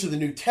terms of the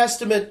New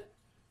Testament,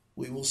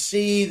 we will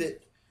see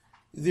that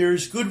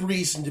there's good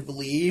reason to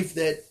believe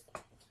that,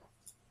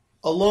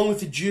 along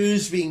with the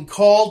Jews being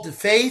called to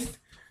faith,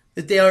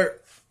 that they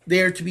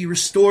are to be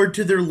restored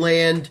to their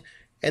land,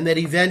 and that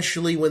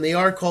eventually, when they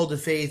are called to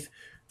faith,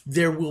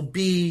 there will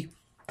be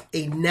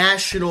a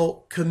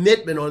national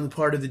commitment on the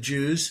part of the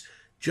Jews,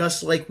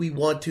 just like we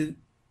want to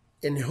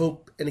and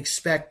hope and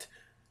expect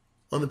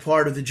on the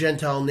part of the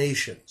Gentile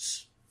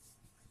nations.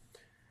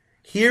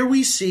 Here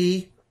we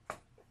see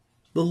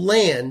the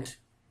land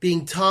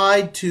being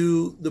tied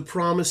to the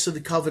promise of the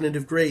covenant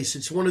of grace.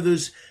 It's one of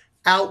those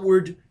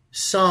outward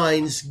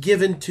signs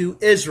given to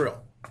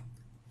Israel,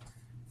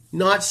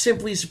 not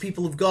simply as a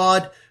people of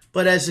God,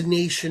 but as a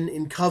nation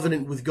in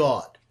covenant with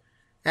God,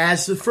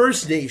 as the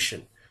first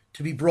nation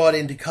to be brought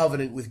into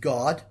covenant with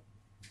God.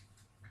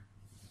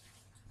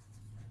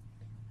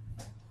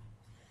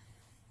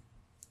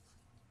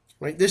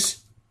 Right?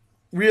 This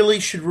really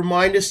should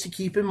remind us to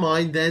keep in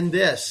mind then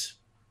this: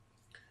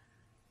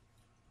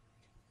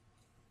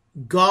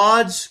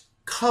 God's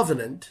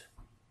covenant,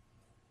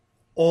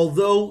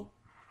 although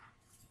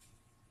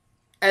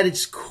at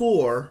its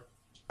core,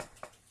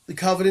 the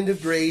covenant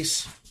of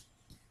grace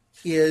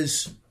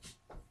is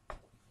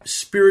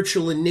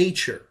spiritual in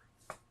nature.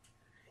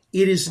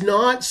 It is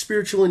not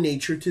spiritual in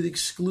nature to the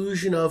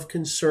exclusion of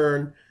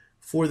concern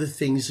for the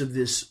things of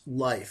this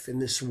life, in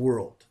this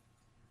world.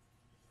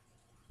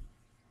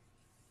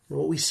 And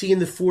what we see in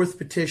the fourth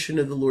petition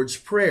of the Lord's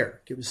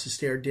Prayer, give us this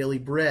day our daily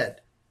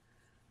bread.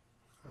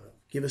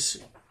 Give us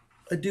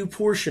a due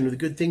portion of the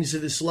good things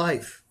of this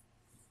life.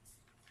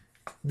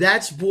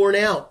 That's borne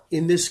out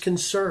in this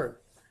concern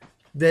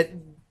that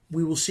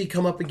we will see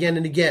come up again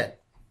and again.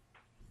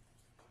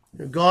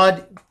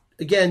 God,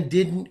 again,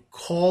 didn't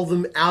call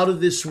them out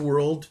of this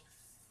world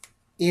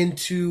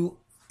into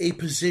a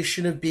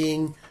position of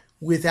being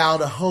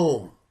without a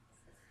home.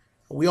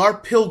 We are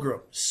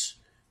pilgrims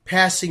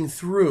passing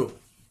through.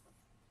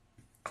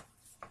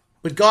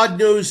 But God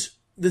knows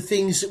the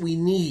things that we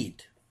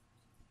need.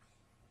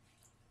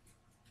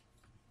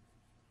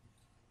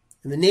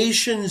 And the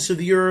nations of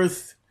the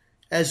earth,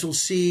 as we'll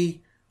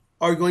see,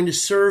 are going to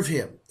serve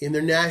him in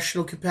their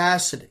national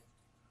capacity.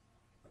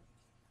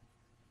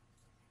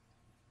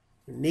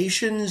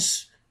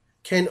 Nations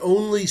can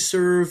only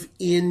serve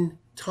in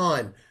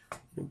time.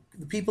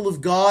 The people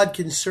of God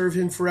can serve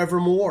him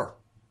forevermore.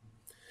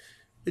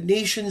 But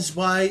nations,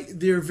 by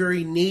their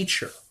very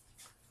nature,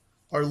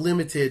 are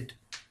limited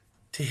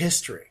to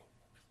history.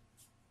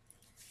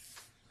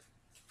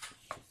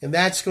 And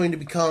that's going to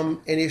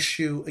become an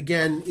issue,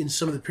 again, in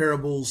some of the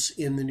parables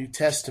in the New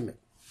Testament.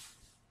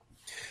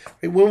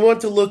 We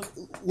want to look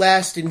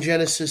last in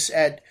Genesis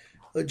at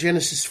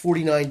Genesis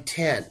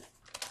 49:10.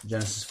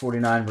 Genesis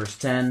 49, verse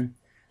 10.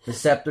 The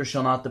scepter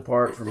shall not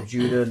depart from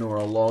Judah, nor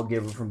a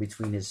lawgiver from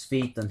between his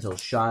feet, until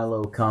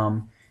Shiloh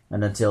come,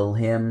 and unto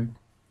him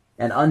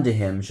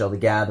shall the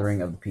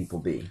gathering of the people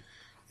be.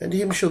 And to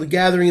him shall the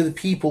gathering of the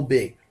people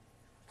be.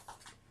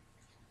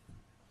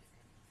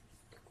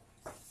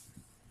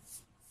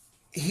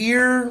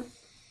 Here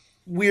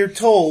we're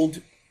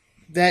told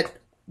that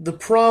the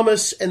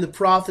promise and the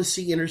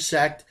prophecy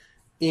intersect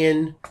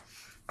in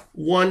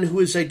one who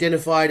is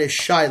identified as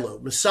Shiloh,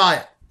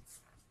 Messiah.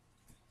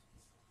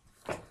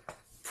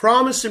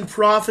 Promise and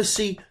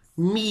prophecy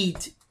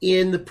meet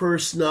in the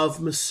person of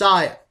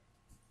Messiah.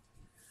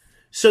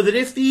 So that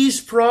if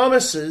these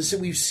promises that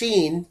we've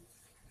seen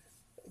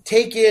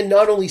take in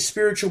not only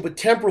spiritual but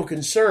temporal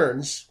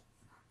concerns,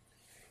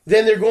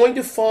 then they're going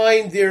to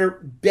find their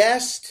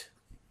best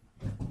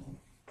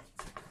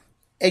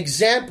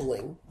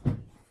exempling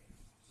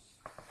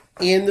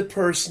in the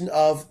person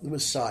of the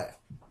Messiah.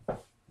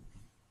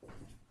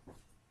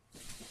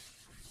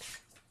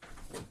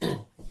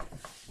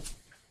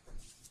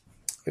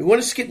 We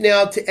want to skip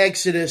now to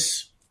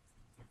Exodus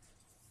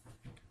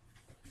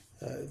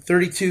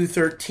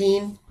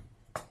 32:13.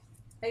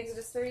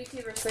 Exodus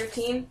 32, verse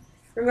 13.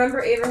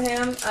 Remember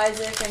Abraham,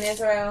 Isaac, and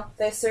Israel,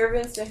 thy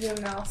servants to whom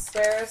thou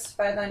swearest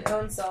by thine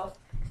own self,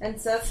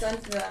 and saidst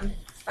unto them,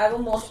 I will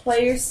multiply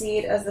your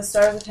seed as the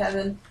stars of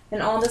heaven,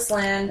 and all this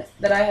land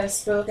that I have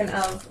spoken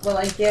of will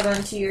I give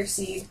unto your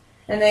seed,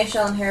 and they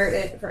shall inherit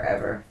it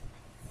forever.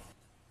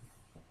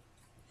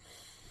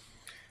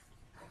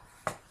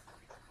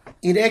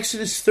 In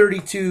Exodus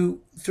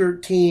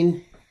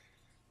 32:13,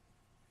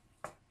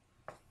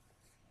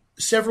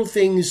 several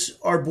things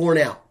are borne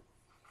out.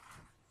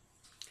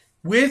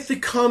 With the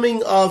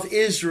coming of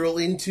Israel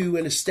into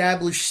an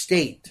established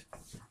state,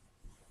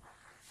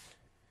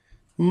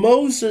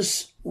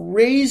 Moses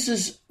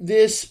raises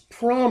this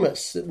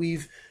promise that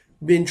we've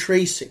been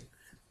tracing,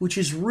 which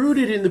is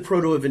rooted in the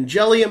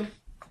proto-evangelium,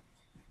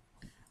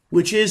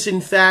 which is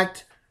in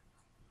fact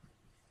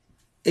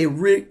a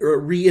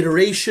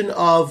reiteration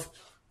of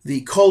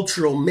the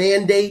cultural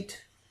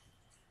mandate.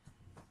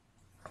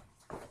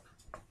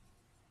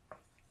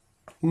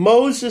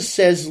 Moses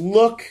says,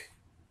 look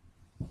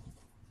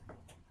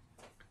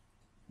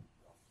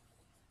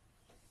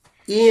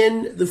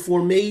in the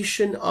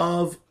formation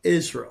of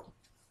Israel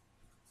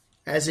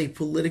as a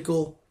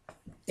political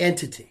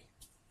entity.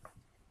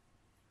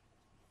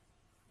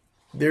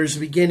 There's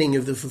the beginning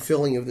of the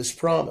fulfilling of this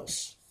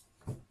promise.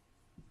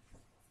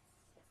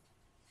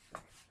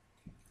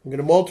 I'm going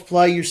to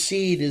multiply your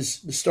seed as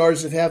the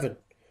stars of heaven.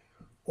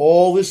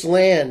 All this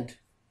land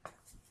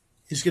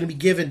is going to be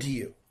given to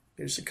you.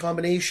 There's a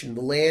combination.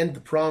 The land,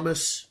 the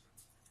promise.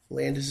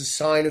 Land is a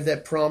sign of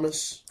that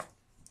promise.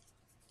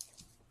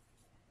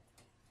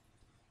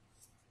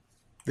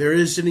 There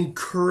is an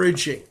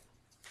encouraging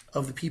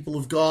of the people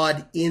of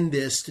God in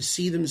this to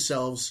see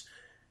themselves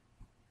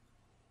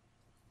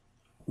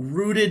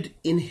rooted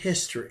in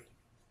history,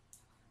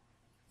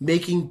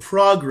 making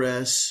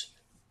progress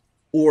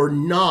or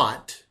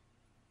not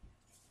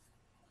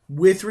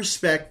with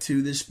respect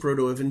to this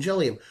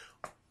proto-evangelium.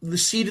 The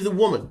seed of the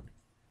woman,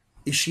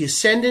 is she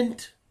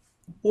ascendant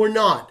or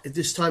not at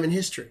this time in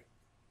history?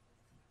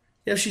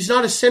 If she's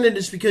not ascendant,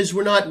 it's because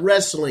we're not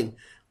wrestling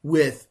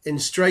with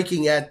and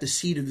striking at the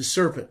seed of the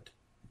serpent.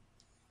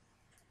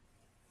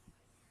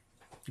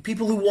 The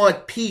people who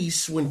want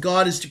peace, when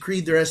God has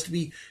decreed there has to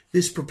be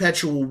this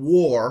perpetual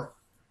war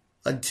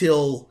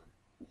until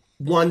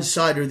one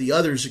side or the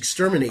other is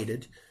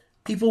exterminated,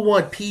 people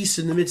want peace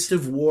in the midst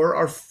of war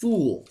are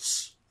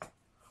fools.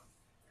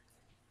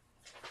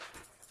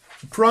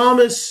 The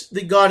promise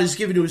that God has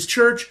given to his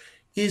church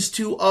is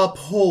to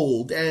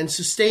uphold and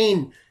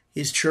sustain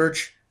his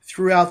church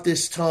throughout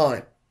this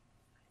time.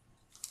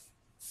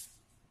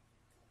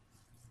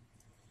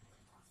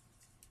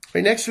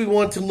 Right, next we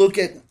want to look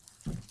at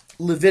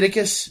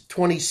Leviticus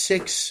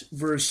 26,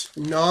 verse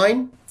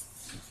 9.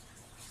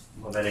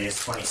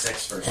 Leviticus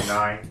 26, verse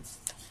 9.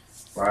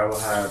 For I will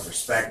have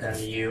respect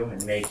unto you,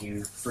 and make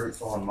you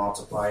fruitful, and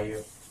multiply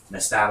you, and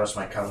establish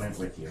my covenant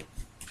with you.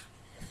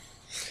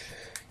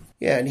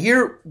 Yeah, and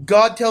here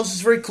God tells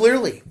us very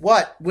clearly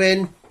what?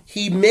 When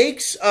he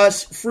makes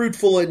us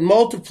fruitful and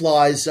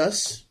multiplies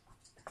us,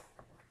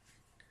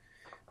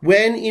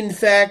 when in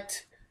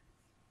fact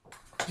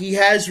he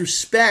has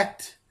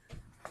respect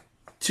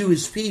to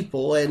his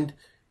people, and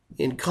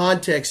in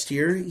context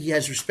here, he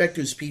has respect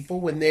to his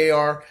people when they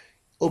are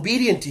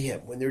obedient to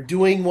him, when they're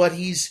doing what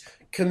he's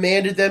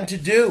commanded them to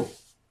do.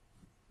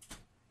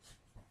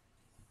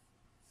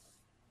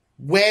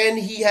 When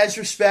he has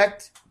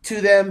respect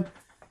to them,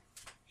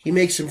 he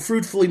makes them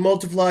fruitful, he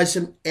multiplies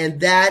them,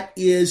 and that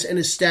is an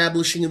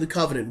establishing of the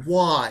covenant.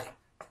 Why?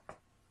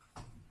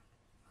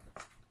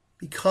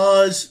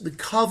 Because the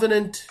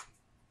covenant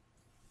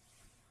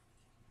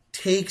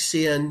takes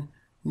in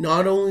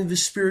not only the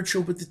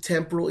spiritual but the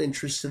temporal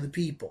interests of the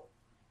people.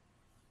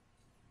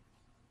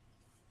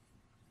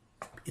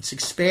 It's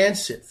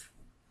expansive.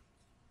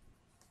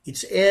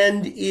 Its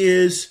end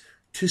is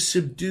to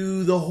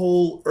subdue the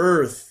whole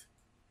earth.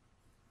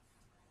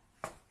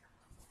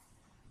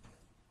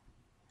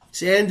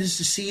 Its end is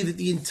to see that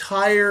the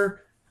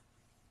entire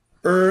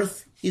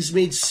earth is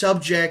made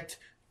subject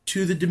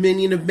to the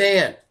dominion of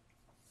man.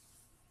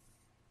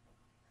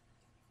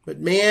 But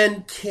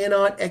man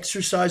cannot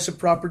exercise a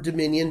proper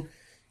dominion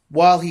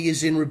while he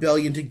is in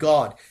rebellion to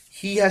God.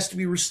 He has to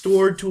be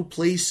restored to a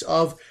place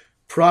of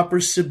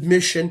proper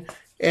submission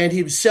and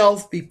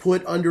himself be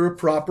put under a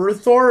proper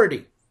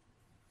authority.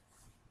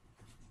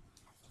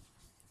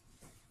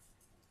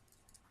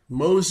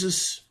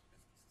 Moses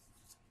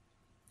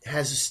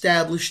has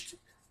established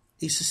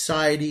a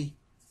society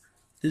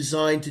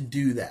designed to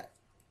do that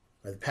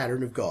by the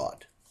pattern of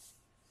God.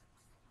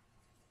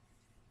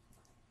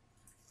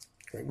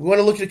 We want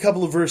to look at a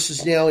couple of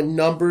verses now in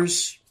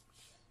Numbers,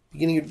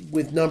 beginning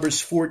with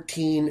Numbers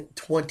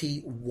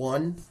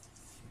 14:21.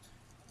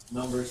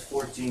 Numbers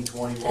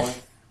 14:21.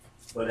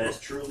 But as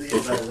truly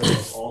as I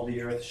live, all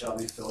the earth shall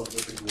be filled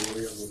with the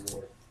glory of the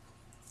Lord.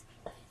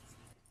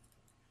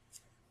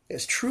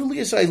 As truly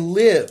as I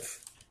live,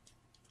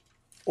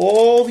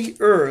 all the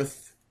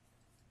earth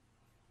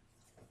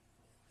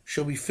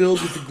shall be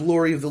filled with the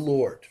glory of the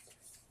Lord.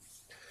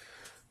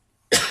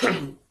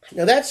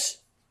 Now that's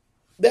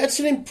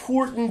an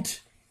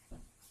important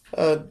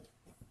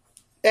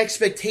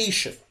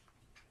expectation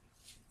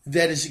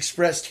that is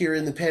expressed here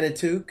in the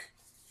Pentateuch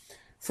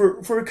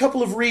for a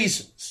couple of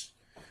reasons.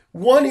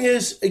 One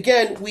is,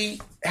 again,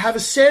 we have a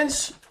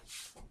sense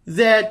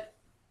that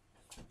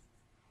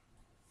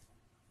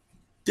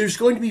there's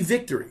going to be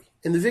victory,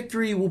 and the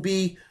victory will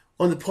be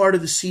on the part of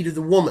the seed of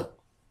the woman.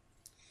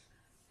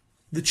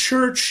 The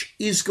church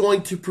is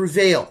going to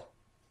prevail.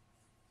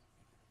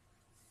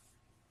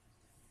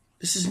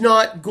 This is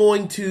not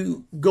going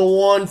to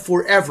go on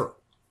forever.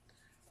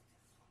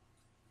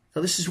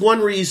 Now, this is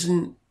one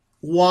reason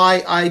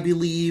why I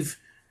believe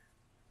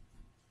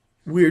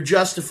we're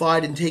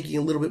justified in taking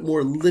a little bit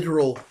more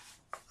literal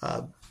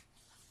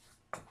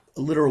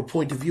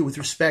point of view with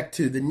respect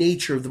to the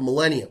nature of the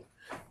millennium.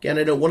 Again,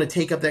 I don't want to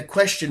take up that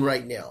question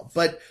right now,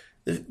 but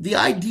the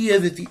idea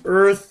that the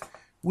earth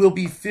will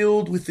be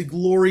filled with the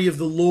glory of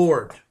the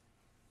Lord,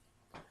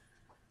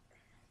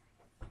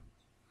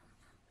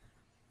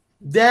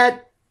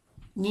 that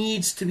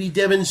needs to be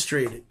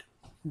demonstrated.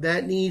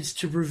 That needs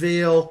to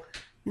prevail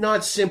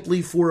not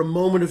simply for a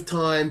moment of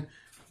time,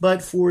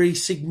 but for a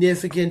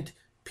significant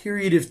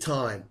period of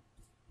time.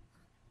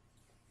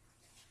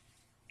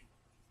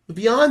 But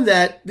beyond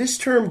that, this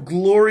term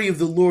glory of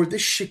the Lord,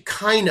 this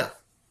Shekinah,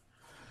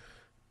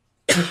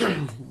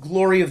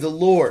 glory of the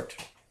Lord,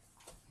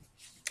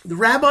 the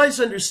rabbis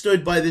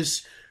understood by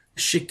this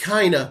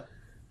Shekinah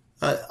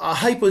a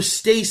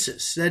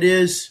hypostasis, that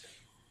is,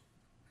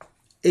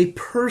 a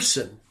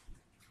person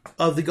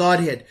of the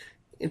Godhead.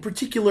 In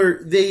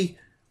particular, they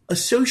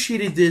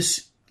associated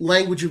this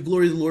language of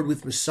glory of the Lord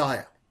with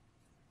Messiah.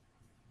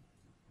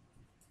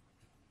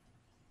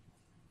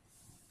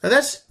 Now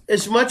that's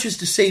as much as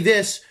to say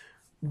this,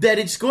 that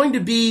it's going to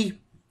be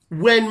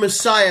when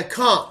Messiah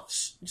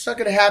comes. It's not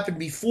going to happen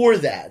before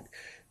that.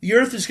 The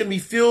earth is going to be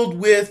filled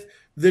with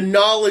the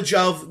knowledge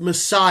of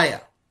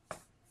Messiah.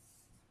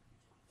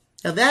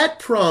 Now that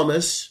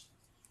promise,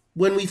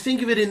 when we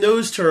think of it in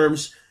those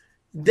terms,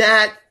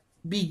 that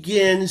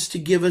begins to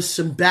give us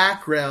some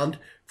background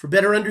for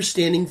better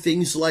understanding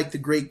things like the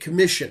Great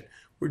Commission,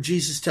 where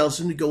Jesus tells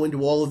them to go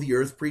into all of the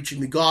earth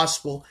preaching the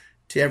gospel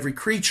to every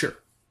creature.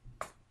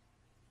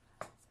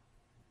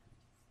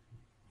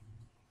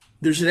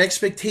 There's an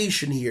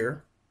expectation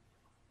here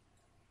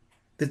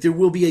that there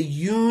will be a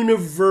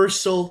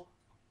universal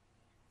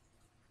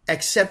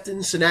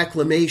acceptance and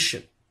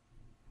acclamation,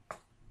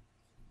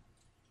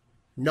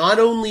 not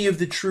only of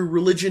the true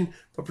religion,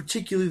 but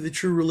particularly the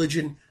true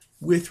religion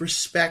with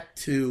respect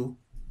to,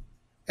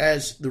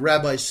 as the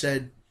rabbi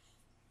said,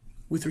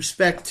 with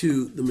respect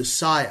to the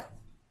Messiah.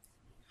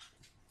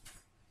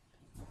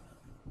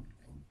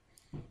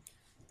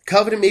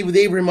 Covenant made with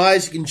Abraham,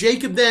 Isaac, and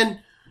Jacob, then,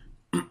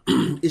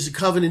 is a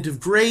covenant of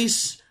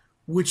grace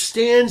which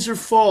stands or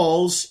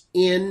falls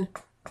in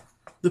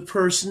the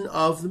person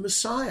of the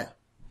Messiah.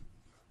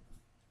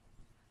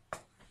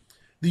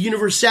 The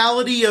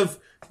universality of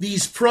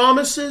these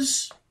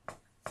promises,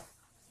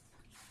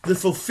 the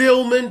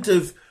fulfillment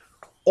of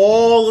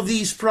all of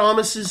these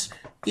promises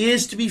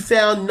is to be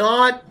found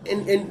not,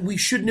 and we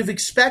shouldn't have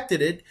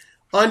expected it,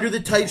 under the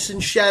types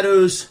and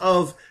shadows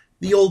of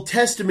the Old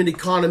Testament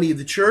economy of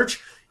the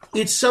church.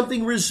 It's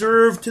something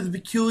reserved to the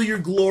peculiar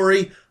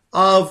glory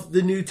of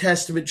the New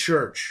Testament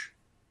church.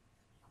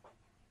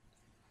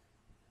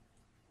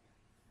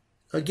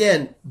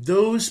 Again,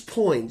 those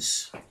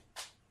points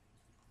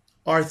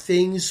are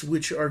things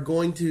which are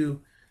going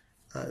to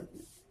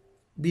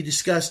be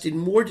discussed in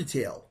more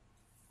detail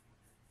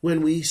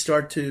when we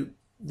start to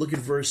look at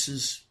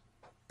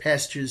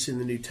passages in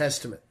the New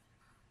Testament.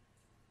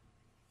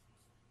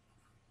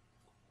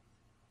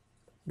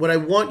 What I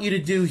want you to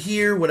do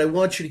here, what I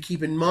want you to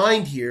keep in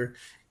mind here,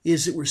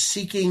 is that we're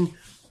seeking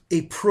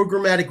a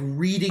programmatic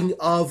reading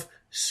of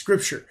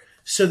Scripture,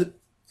 so that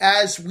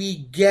as we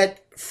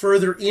get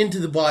further into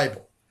the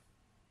Bible,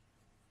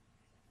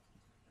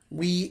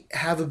 we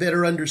have a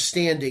better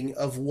understanding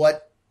of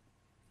what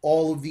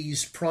all of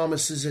these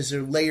promises, as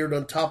they're layered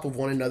on top of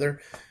one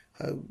another,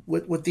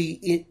 what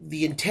the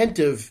intent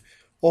of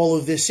all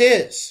of this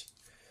is.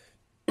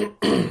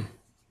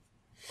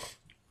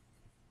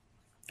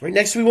 Right,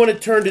 next we want to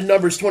turn to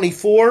Numbers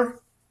 24,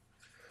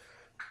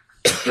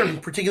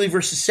 particularly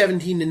verses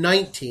 17 to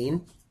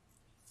 19.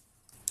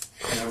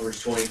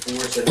 Numbers 24,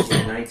 17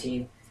 to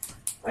 19.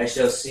 I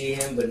shall see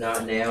him, but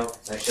not now.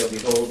 I shall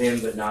behold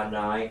him, but not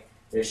nigh.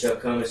 There shall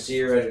come a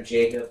seer out of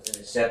Jacob, and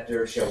a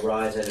scepter shall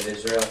rise out of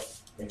Israel,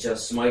 and shall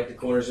smite the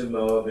corners of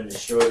Moab, and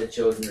destroy the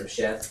children of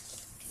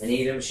Sheth. And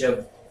Edom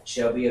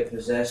shall be a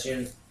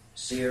possession.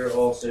 Seir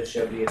also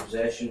shall be a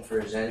possession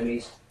for his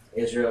enemies.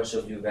 Israel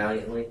shall do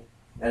valiantly.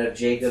 Out of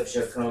Jacob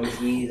shall come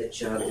he that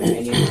shall have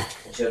dominion,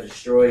 and shall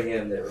destroy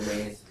him that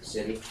remaineth in the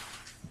city.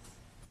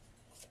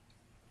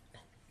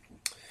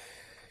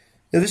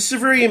 Now this is a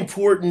very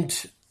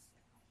important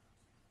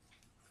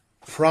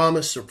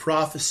promise or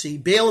prophecy.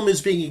 Balaam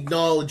is being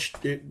acknowledged,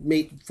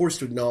 forced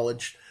to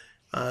acknowledge,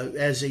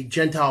 as a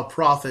Gentile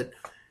prophet,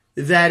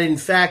 that in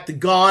fact the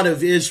God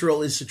of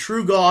Israel is the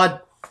true God,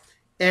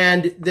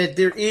 and that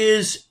there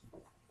is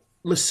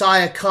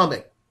Messiah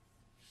coming.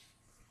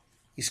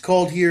 He's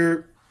called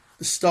here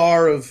the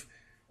star of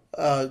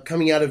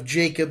coming out of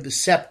Jacob, the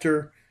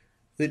scepter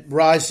that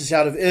rises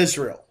out of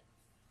Israel.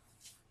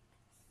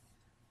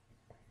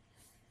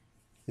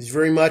 He's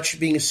very much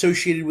being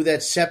associated with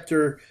that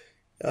scepter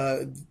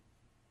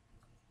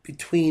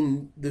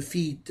between the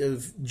feet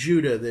of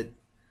Judah,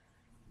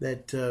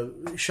 that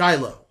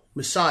Shiloh,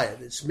 Messiah,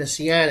 that's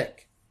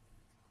messianic.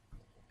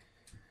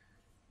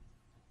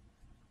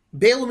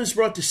 Balaam is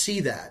brought to see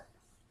that.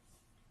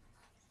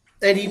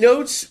 And he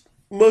notes,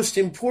 most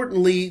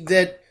importantly,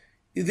 that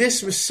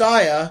this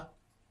Messiah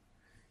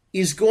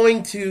is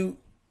going to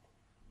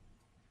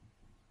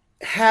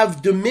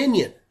have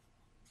dominion.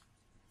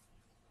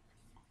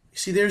 You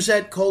see, there's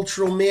that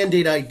cultural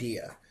mandate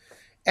idea.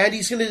 and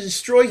he's going to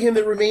destroy him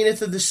that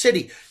remaineth of the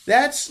city.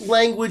 That's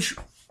language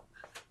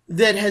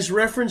that has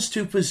reference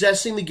to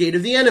possessing the gate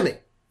of the enemy.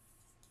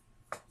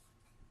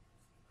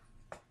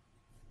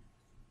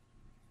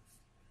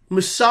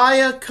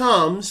 Messiah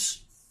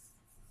comes,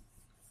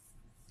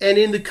 and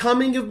in the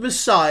coming of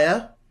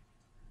Messiah,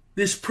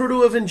 this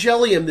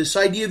proto-evangelium, this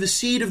idea of the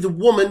seed of the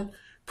woman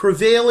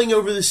prevailing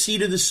over the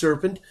seed of the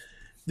serpent,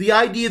 the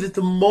idea that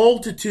the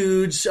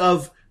multitudes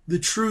of the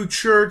true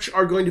church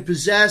are going to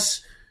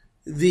possess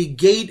the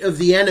gate of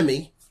the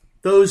enemy,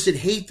 those that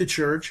hate the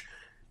church,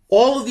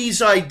 all of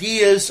these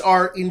ideas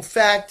are in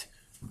fact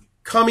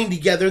coming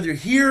together. They're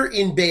here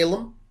in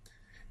Balaam.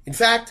 In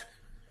fact,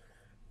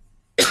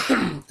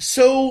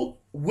 so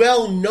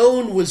well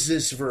known was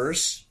this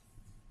verse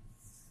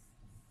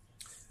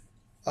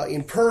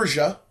in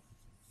Persia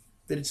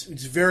that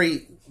it's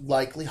very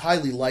likely,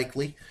 highly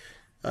likely.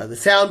 The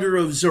founder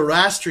of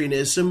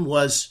Zoroastrianism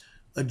was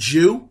a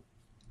Jew,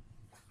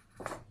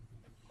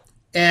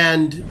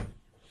 and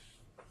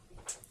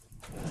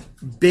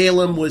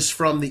Balaam was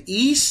from the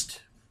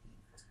east.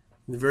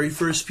 The very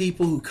first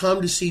people who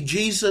come to see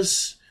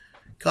Jesus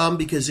come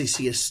because they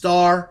see a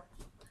star.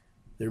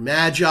 They're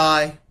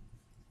magi,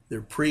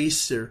 they're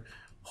priests, they're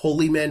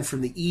holy men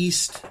from the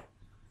east.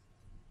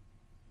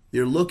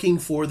 They're looking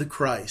for the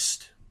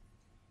Christ.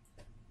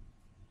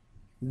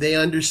 They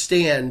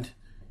understand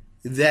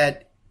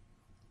that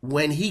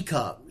when he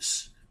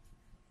comes,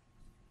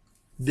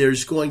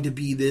 there's going to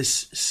be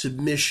this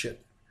submission,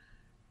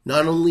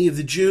 not only of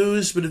the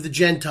Jews, but of the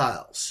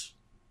Gentiles.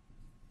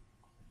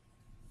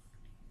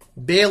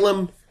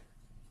 Balaam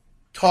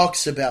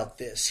talks about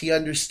this. He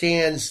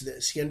understands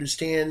this. He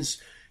understands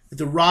that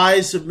the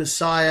rise of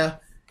Messiah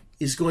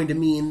is going to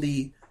mean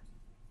the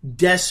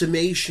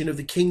decimation of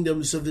the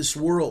kingdoms of this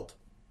world.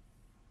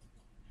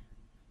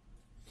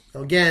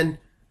 Now again,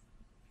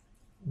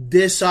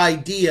 this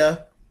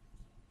idea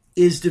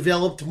is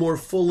developed more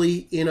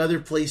fully in other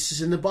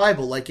places in the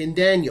Bible, like in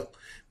Daniel.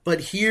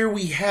 But here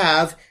we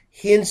have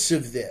hints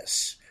of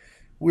this.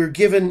 We're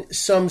given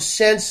some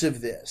sense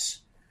of this.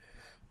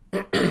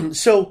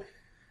 So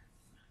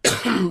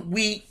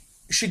we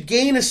should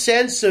gain a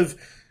sense of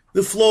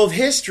the flow of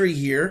history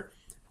here,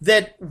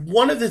 that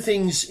one of the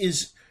things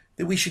is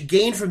that we should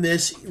gain from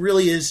this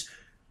really is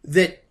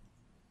that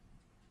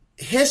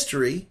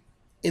history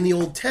in the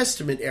Old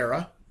Testament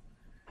era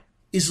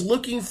is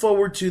looking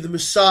forward to the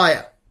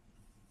Messiah.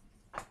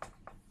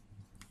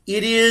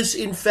 It is,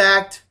 in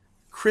fact,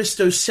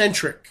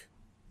 Christocentric.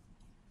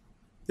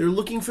 They're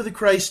looking for the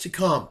Christ to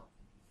come.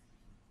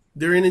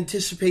 They're in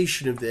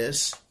anticipation of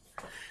this.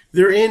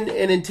 They're in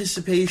an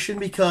anticipation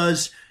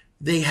because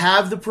they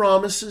have the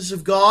promises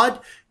of God.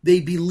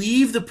 They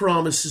believe the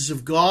promises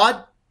of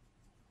God.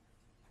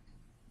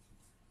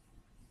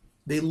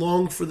 They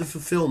long for the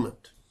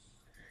fulfillment.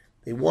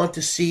 They want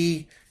to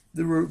see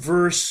the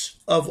reverse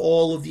of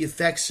all of the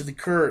effects of the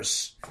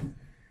curse.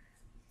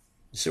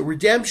 So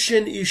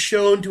redemption is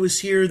shown to us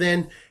here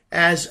then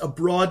as a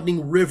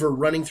broadening river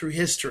running through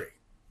history,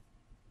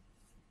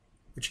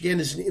 which again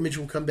is an image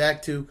we'll come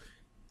back to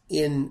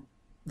in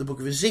the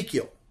book of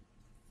Ezekiel.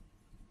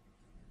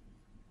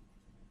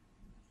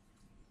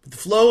 But the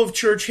flow of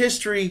church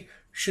history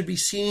should be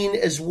seen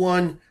as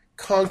one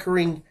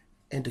conquering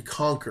and to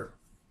conquer,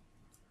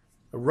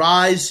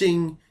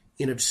 arising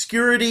in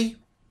obscurity,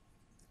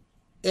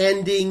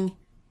 ending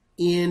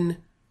in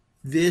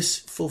this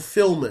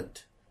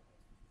fulfillment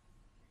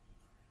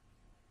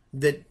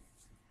that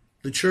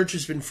the church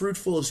has been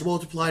fruitful, has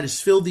multiplied,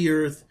 has filled the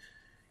earth,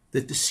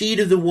 that the seed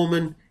of the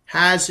woman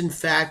has in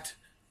fact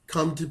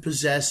come to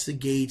possess the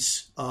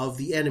gates of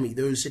the enemy,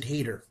 those that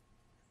hate her.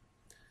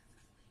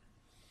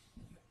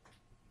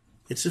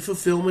 It's a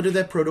fulfillment of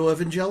that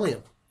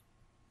proto-evangelium.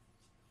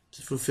 It's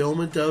a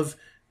fulfillment of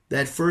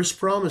that first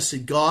promise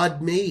that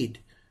God made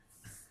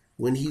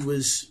when he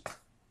was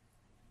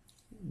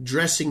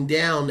dressing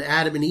down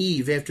Adam and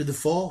Eve after the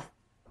fall.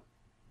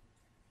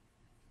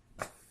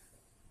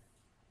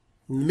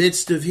 In the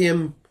midst of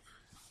him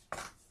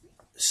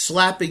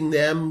slapping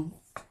them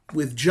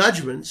with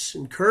judgments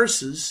and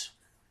curses,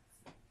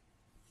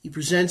 he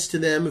presents to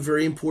them a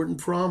very important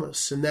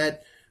promise. And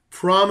that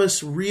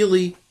promise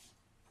really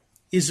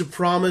is a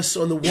promise,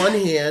 on the one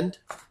hand,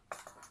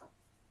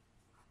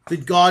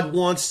 that God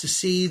wants to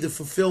see the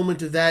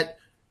fulfillment of that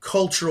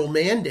cultural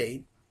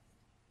mandate,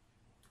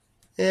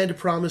 and a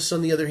promise,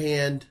 on the other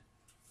hand,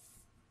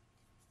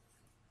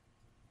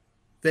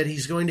 that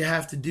he's going to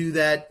have to do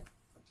that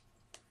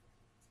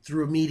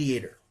through a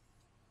mediator.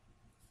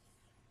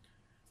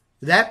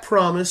 That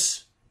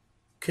promise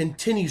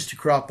continues to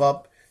crop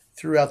up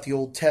throughout the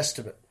Old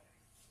Testament.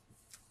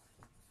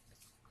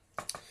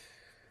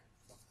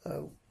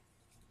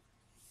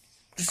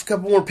 Just a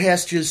couple more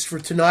passages for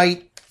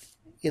tonight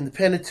in the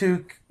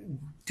Pentateuch.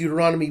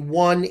 Deuteronomy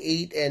 1,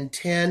 8, and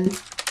 10.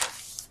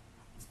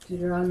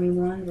 Deuteronomy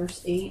 1,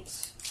 verse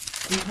 8.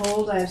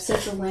 Behold, I have set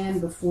the land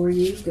before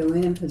you. Go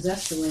in and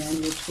possess the land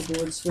which the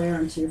Lord sware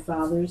unto your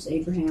fathers,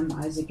 Abraham,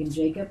 Isaac, and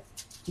Jacob,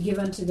 to give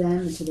unto them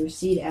and to their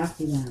seed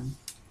after them.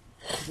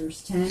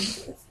 Verse 10.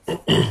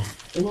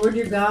 The Lord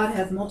your God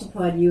hath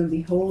multiplied you, and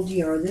behold,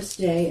 ye are this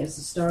day as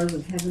the stars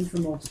of heaven for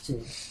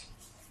multitude.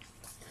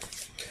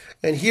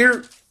 And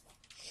here,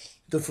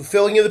 the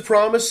fulfilling of the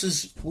promise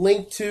is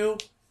linked to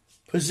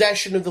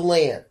possession of the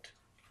land.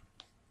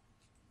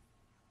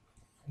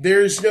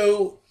 There is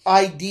no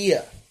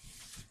idea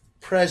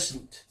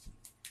present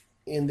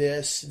in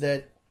this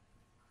that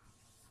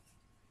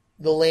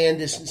the land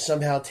isn't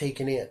somehow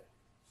taken in.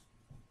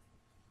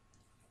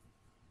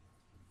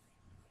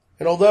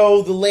 And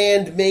although the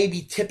land may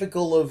be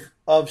typical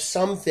of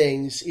some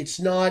things, it's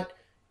not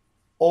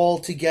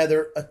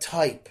altogether a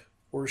type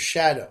or a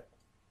shadow.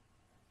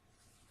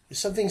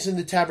 Some things in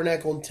the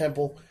tabernacle and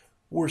temple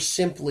were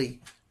simply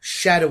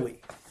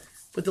shadowy.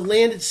 But the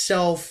land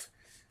itself,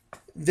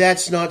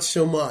 that's not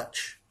so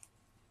much.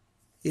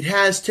 It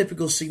has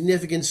typical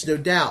significance, no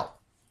doubt.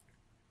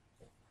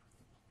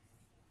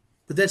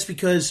 But that's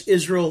because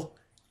Israel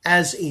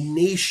as a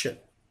nation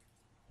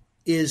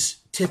is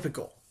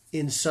typical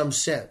in some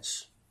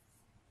sense.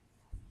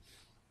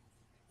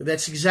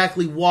 That's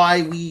exactly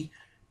why we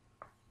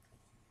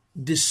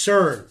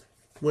discern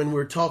when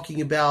we're talking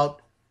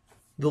about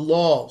the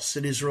laws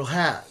that Israel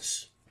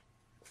has.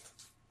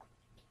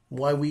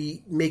 Why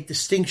we make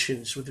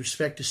distinctions with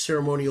respect to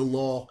ceremonial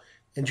law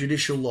and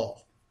judicial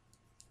law.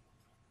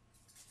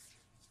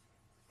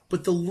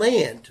 But the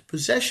land,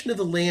 possession of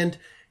the land,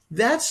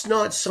 that's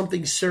not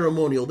something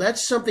ceremonial.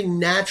 That's something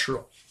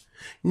natural.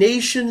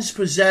 Nations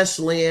possess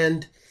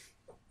land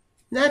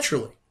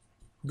naturally.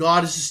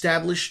 God has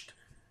established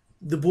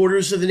the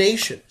borders of the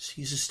nations.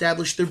 He's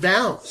established their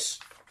bounds.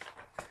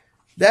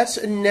 That's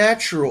a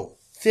natural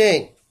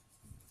thing.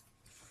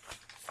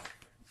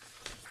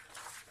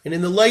 And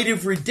in the light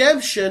of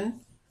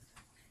redemption,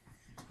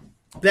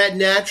 that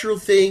natural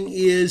thing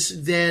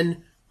is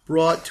then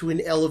brought to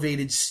an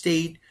elevated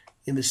state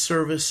in the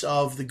service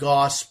of the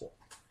gospel.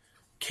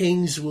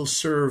 Kings will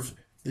serve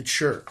the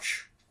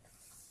church.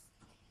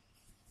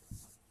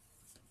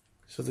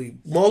 So the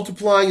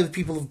multiplying of the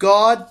people of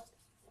God,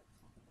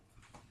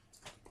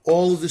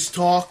 all of this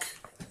talk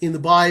in the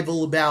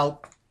Bible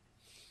about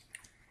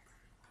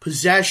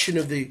possession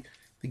of the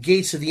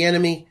gates of the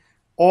enemy,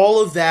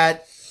 all of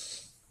that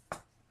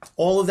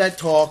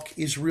talk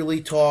is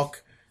really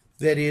talk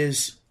that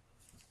is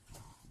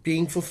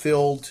being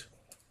fulfilled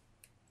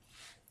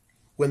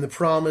when the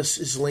promise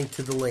is linked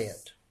to the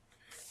land.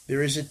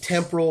 There is a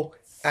temporal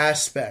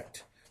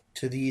aspect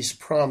to these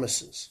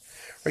promises.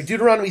 Right,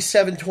 Deuteronomy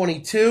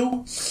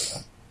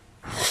 7:22.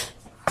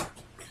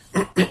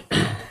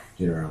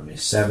 Deuteronomy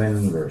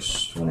 7,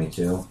 verse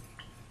 22.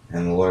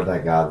 And the Lord thy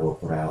God will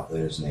put out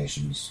those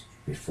nations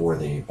before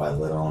thee by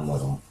little and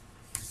little.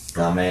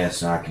 Thou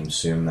mayest not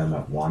consume them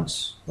at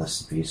once,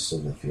 lest the beasts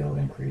of the field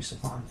increase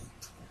upon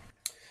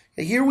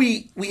thee. Here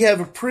we have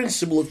a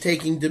principle of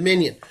taking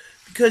dominion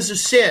because of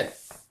sin.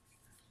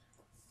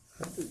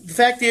 The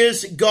fact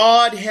is,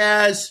 God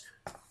has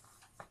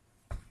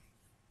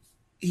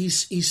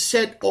He's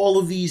set all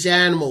of these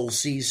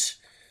animals, these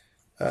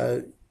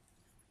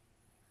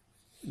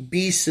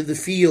beasts of the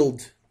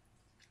field,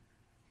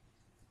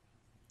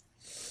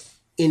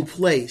 in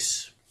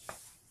place.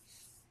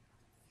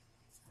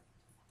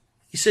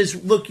 He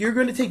says, look, you're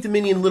going to take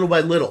dominion little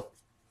by little.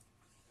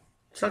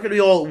 It's not going to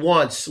be all at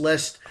once,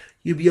 lest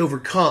you be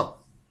overcome.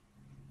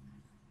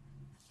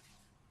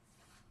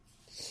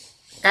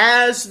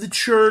 As the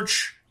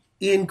church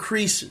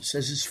increases,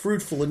 as it's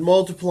fruitful and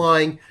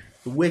multiplying,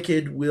 the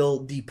wicked will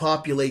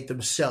depopulate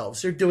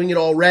themselves. They're doing it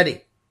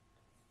already.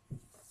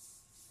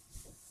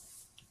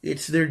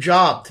 It's their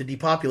job to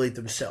depopulate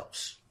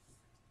themselves.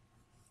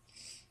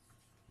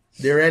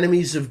 They're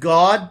enemies of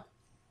God,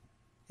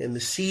 and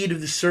the seed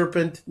of the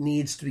serpent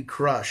needs to be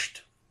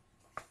crushed.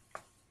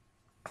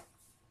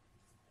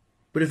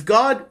 But if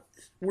God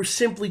were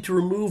simply to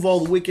remove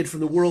all the wicked from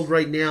the world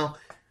right now,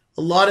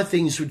 a lot of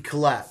things would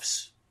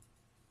collapse.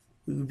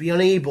 We would be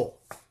unable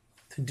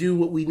to do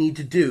what we need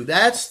to do.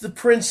 That's the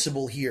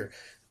principle here.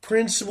 The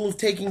principle of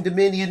taking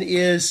dominion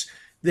is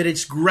that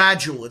it's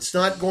gradual. It's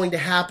not going to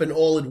happen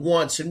all at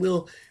once. And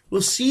we'll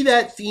see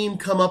that theme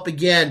come up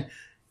again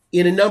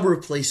in a number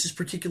of places,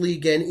 particularly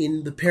again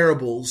in the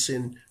parables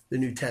in the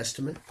New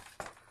Testament.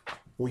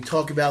 When we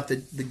talk about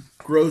the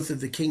growth of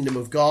the kingdom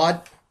of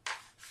God,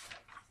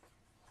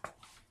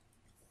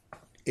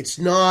 it's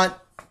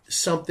not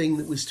something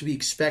that was to be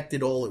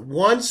expected all at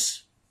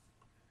once,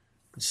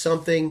 but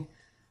something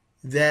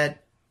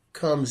that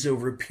comes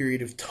over a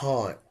period of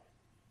time.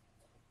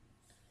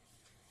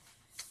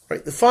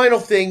 Right, the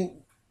final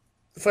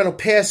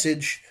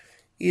passage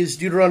is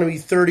Deuteronomy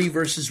 30,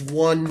 verses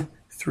 1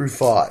 through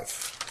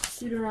 5.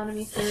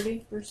 Deuteronomy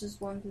 30, verses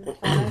 1 through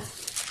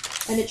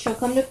 5. And it shall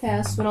come to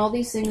pass, when all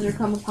these things are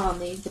come upon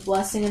thee, the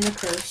blessing and the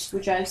curse,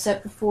 which I have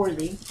set before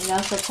thee, and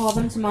thou shalt call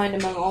them to mind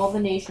among all the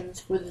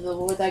nations whither the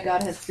Lord thy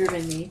God hath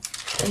driven thee,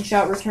 and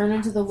shalt return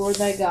unto the Lord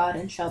thy God,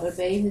 and shalt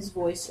obey his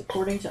voice,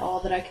 according to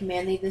all that I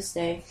command thee this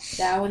day,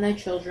 thou and thy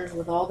children,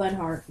 with all thine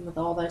heart, and with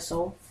all thy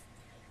soul.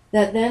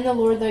 that then the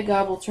Lord thy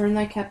God will turn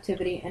thy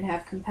captivity, and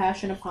have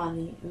compassion upon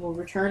thee, and will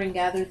return and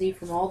gather thee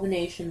from all the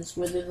nations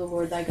whither the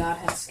Lord thy God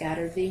hath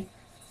scattered thee?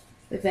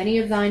 If any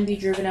of thine be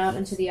driven out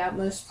into the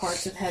outmost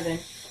parts of heaven,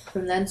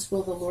 from thence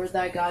will the Lord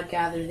thy God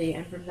gather thee,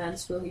 and from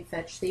thence will he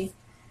fetch thee.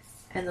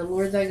 And the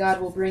Lord thy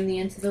God will bring thee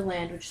into the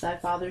land which thy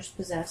fathers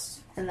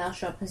possessed, and thou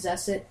shalt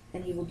possess it,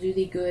 and he will do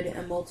thee good,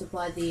 and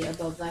multiply thee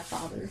above thy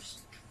fathers.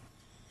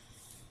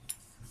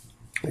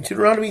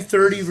 Deuteronomy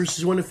 30,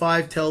 verses 1 to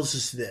 5 tells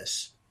us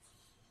this.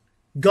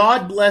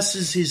 God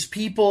blesses his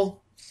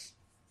people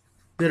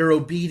that are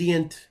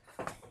obedient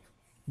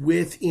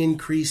with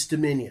increased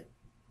dominion.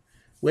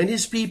 When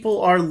his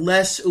people are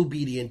less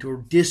obedient or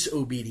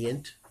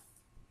disobedient,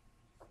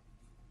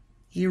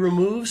 he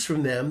removes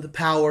from them the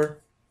power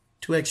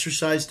to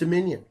exercise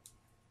dominion.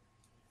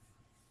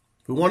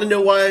 If we want to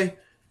know why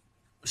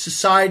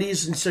society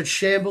is in such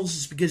shambles,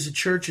 it's because the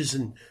church is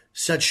in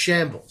such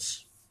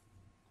shambles.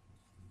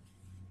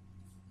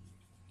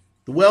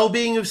 The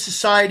well-being of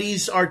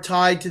societies are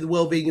tied to the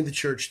well-being of the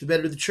church. The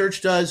better the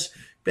church does,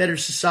 better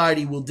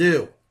society will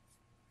do.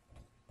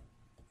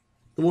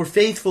 The more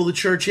faithful the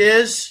church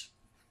is,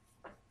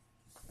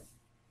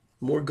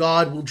 the more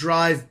God will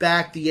drive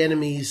back the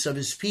enemies of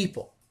his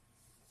people.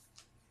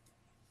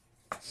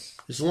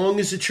 As long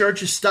as the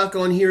church is stuck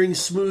on hearing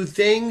smooth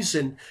things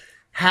and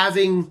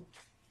having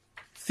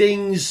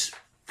things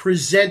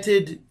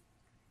presented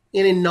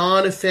in a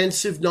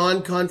non-offensive,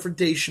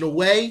 non-confrontational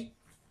way,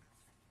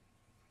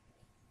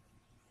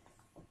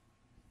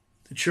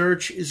 the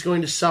church is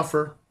going to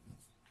suffer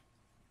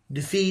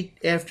defeat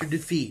after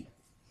defeat.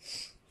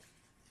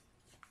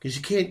 Because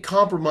you can't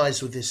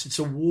compromise with this. It's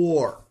a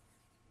war.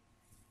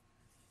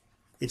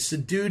 It's the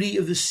duty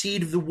of the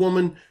seed of the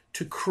woman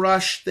to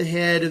crush the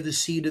head of the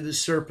seed of the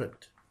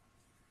serpent.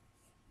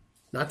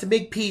 Not to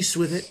make peace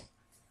with it,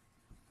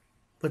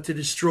 but to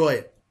destroy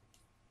it.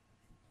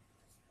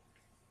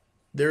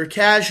 There are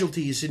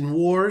casualties in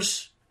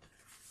wars,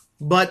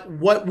 but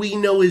what we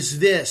know is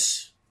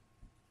this.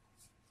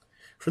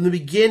 From the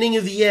beginning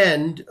of the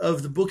end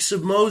of the books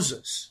of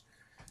Moses,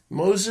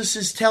 Moses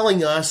is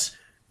telling us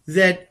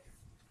that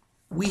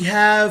we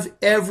have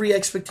every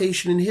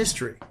expectation in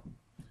history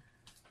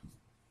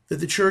that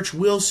the church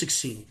will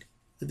succeed,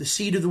 that the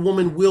seed of the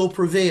woman will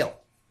prevail.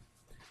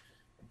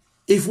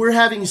 If we're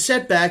having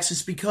setbacks,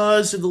 it's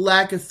because of the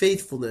lack of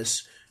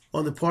faithfulness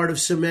on the part of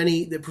so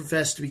many that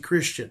profess to be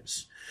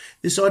Christians.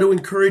 This ought to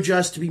encourage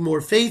us to be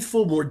more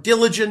faithful, more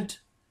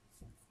diligent,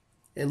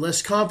 and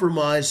less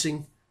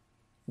compromising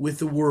with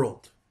the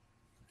world.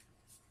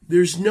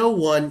 There's no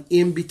one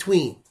in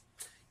between.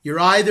 You're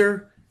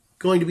either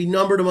going to be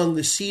numbered among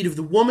the seed of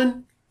the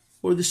woman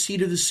or the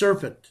seed of the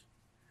serpent.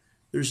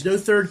 There's no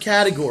third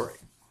category.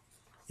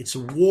 It's a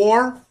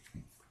war.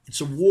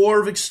 It's a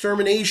war of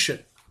extermination.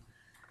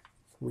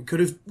 We could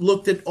have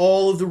looked at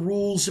all of the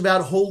rules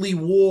about holy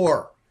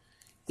war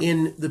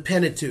in the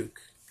Pentateuch.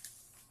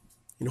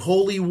 In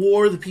holy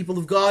war, the people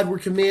of God were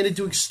commanded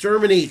to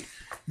exterminate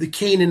the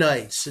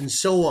Canaanites and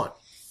so on.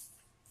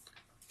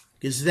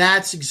 Because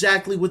that's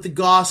exactly what the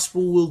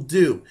gospel will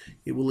do.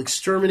 It will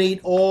exterminate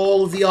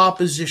all of the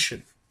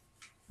opposition.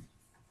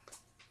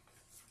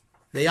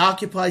 They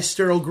occupy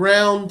sterile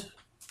ground.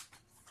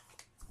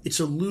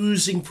 It's a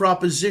losing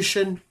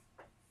proposition.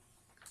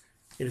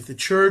 And if the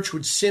church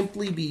would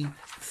simply be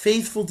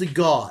faithful to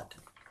God,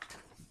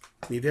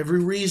 we have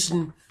every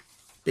reason,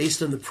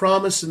 based on the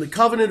promise and the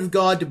covenant of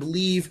God, to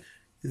believe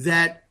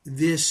that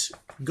this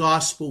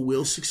gospel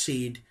will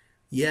succeed.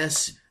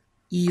 Yes,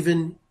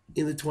 even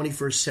in the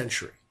 21st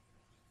century.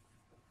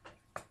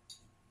 All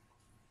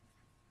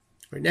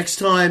right, next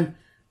time,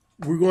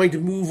 we're going to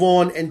move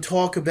on and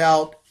talk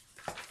about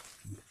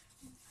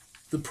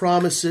the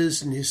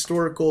promises and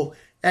historical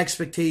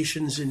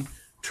expectations in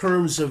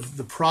terms of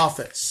the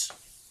prophets,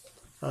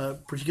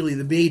 particularly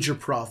the major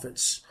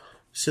prophets,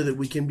 so that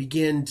we can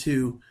begin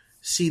to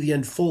see the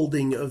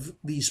unfolding of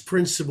these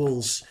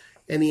principles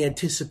and the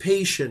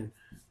anticipation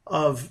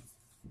of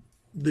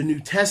the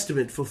New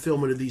Testament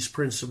fulfillment of these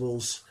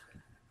principles.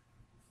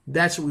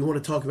 That's what we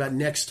want to talk about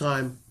next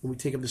time when we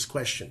take up this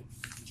question.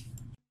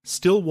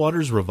 Still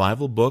Waters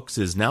Revival Books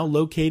is now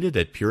located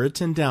at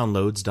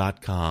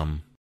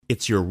PuritanDownloads.com.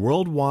 It's your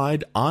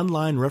worldwide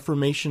online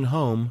Reformation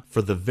home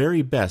for the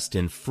very best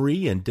in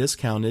free and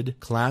discounted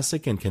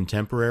classic and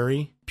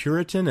contemporary,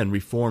 Puritan and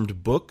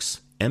Reformed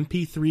books,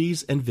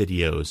 MP3s, and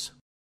videos.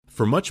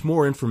 For much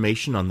more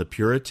information on the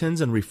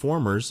Puritans and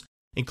Reformers,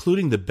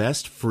 including the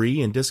best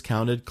free and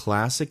discounted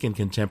classic and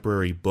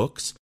contemporary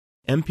books,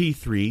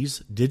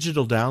 MP3s,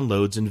 digital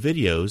downloads, and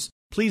videos,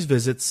 please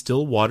visit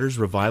Still Waters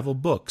Revival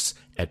Books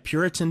at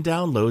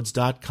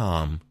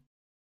PuritanDownloads.com.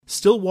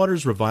 Still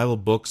Waters Revival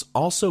Books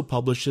also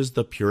publishes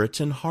the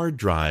Puritan Hard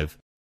Drive,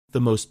 the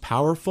most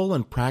powerful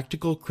and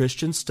practical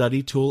Christian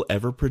study tool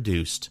ever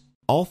produced.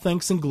 All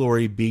thanks and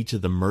glory be to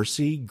the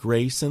mercy,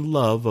 grace, and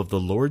love of the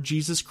Lord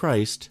Jesus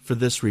Christ for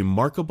this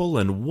remarkable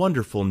and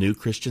wonderful new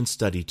Christian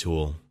study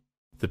tool.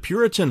 The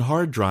Puritan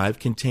Hard Drive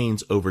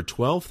contains over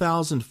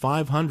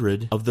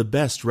 12,500 of the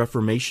best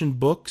Reformation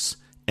books,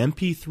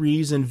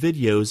 MP3s, and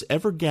videos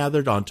ever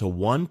gathered onto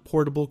one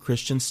portable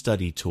Christian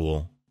study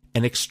tool.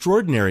 An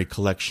extraordinary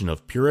collection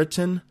of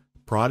Puritan,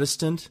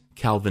 Protestant,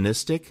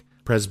 Calvinistic,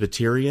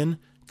 Presbyterian,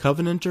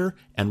 Covenanter,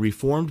 and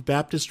Reformed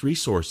Baptist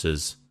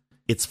resources.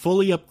 It's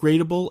fully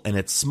upgradable and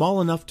it's small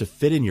enough to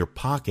fit in your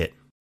pocket.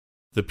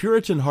 The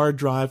Puritan hard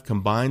drive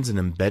combines an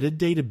embedded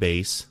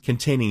database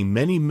containing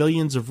many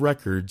millions of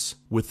records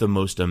with the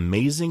most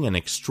amazing and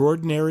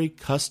extraordinary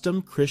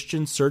custom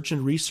Christian search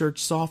and research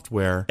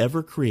software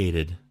ever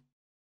created.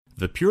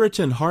 The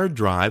Puritan hard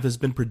drive has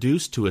been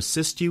produced to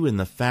assist you in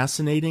the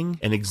fascinating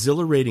and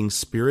exhilarating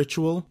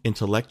spiritual,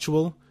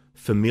 intellectual,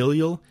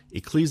 familial,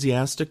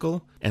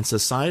 ecclesiastical, and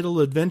societal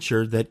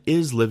adventure that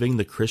is living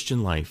the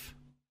Christian life.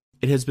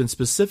 It has been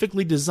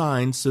specifically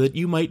designed so that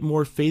you might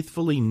more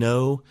faithfully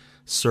know,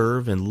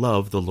 serve, and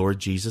love the Lord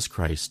Jesus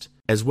Christ,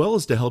 as well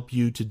as to help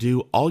you to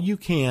do all you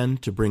can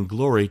to bring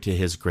glory to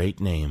His great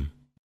name.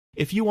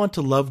 If you want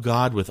to love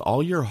God with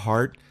all your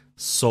heart,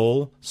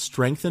 soul,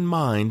 strength, and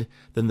mind,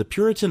 then the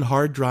Puritan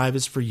hard drive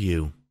is for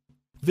you.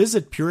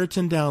 Visit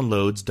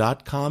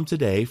PuritanDownloads.com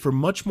today for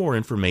much more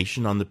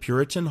information on the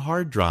Puritan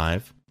hard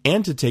drive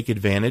and to take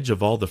advantage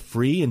of all the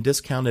free and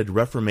discounted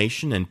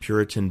Reformation and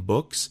Puritan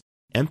books,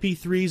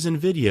 MP3s, and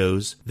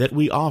videos that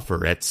we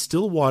offer at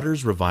Still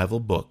Waters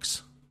Revival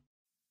Books.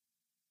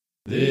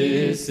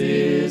 This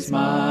is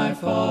my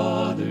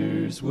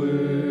Father's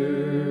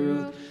word.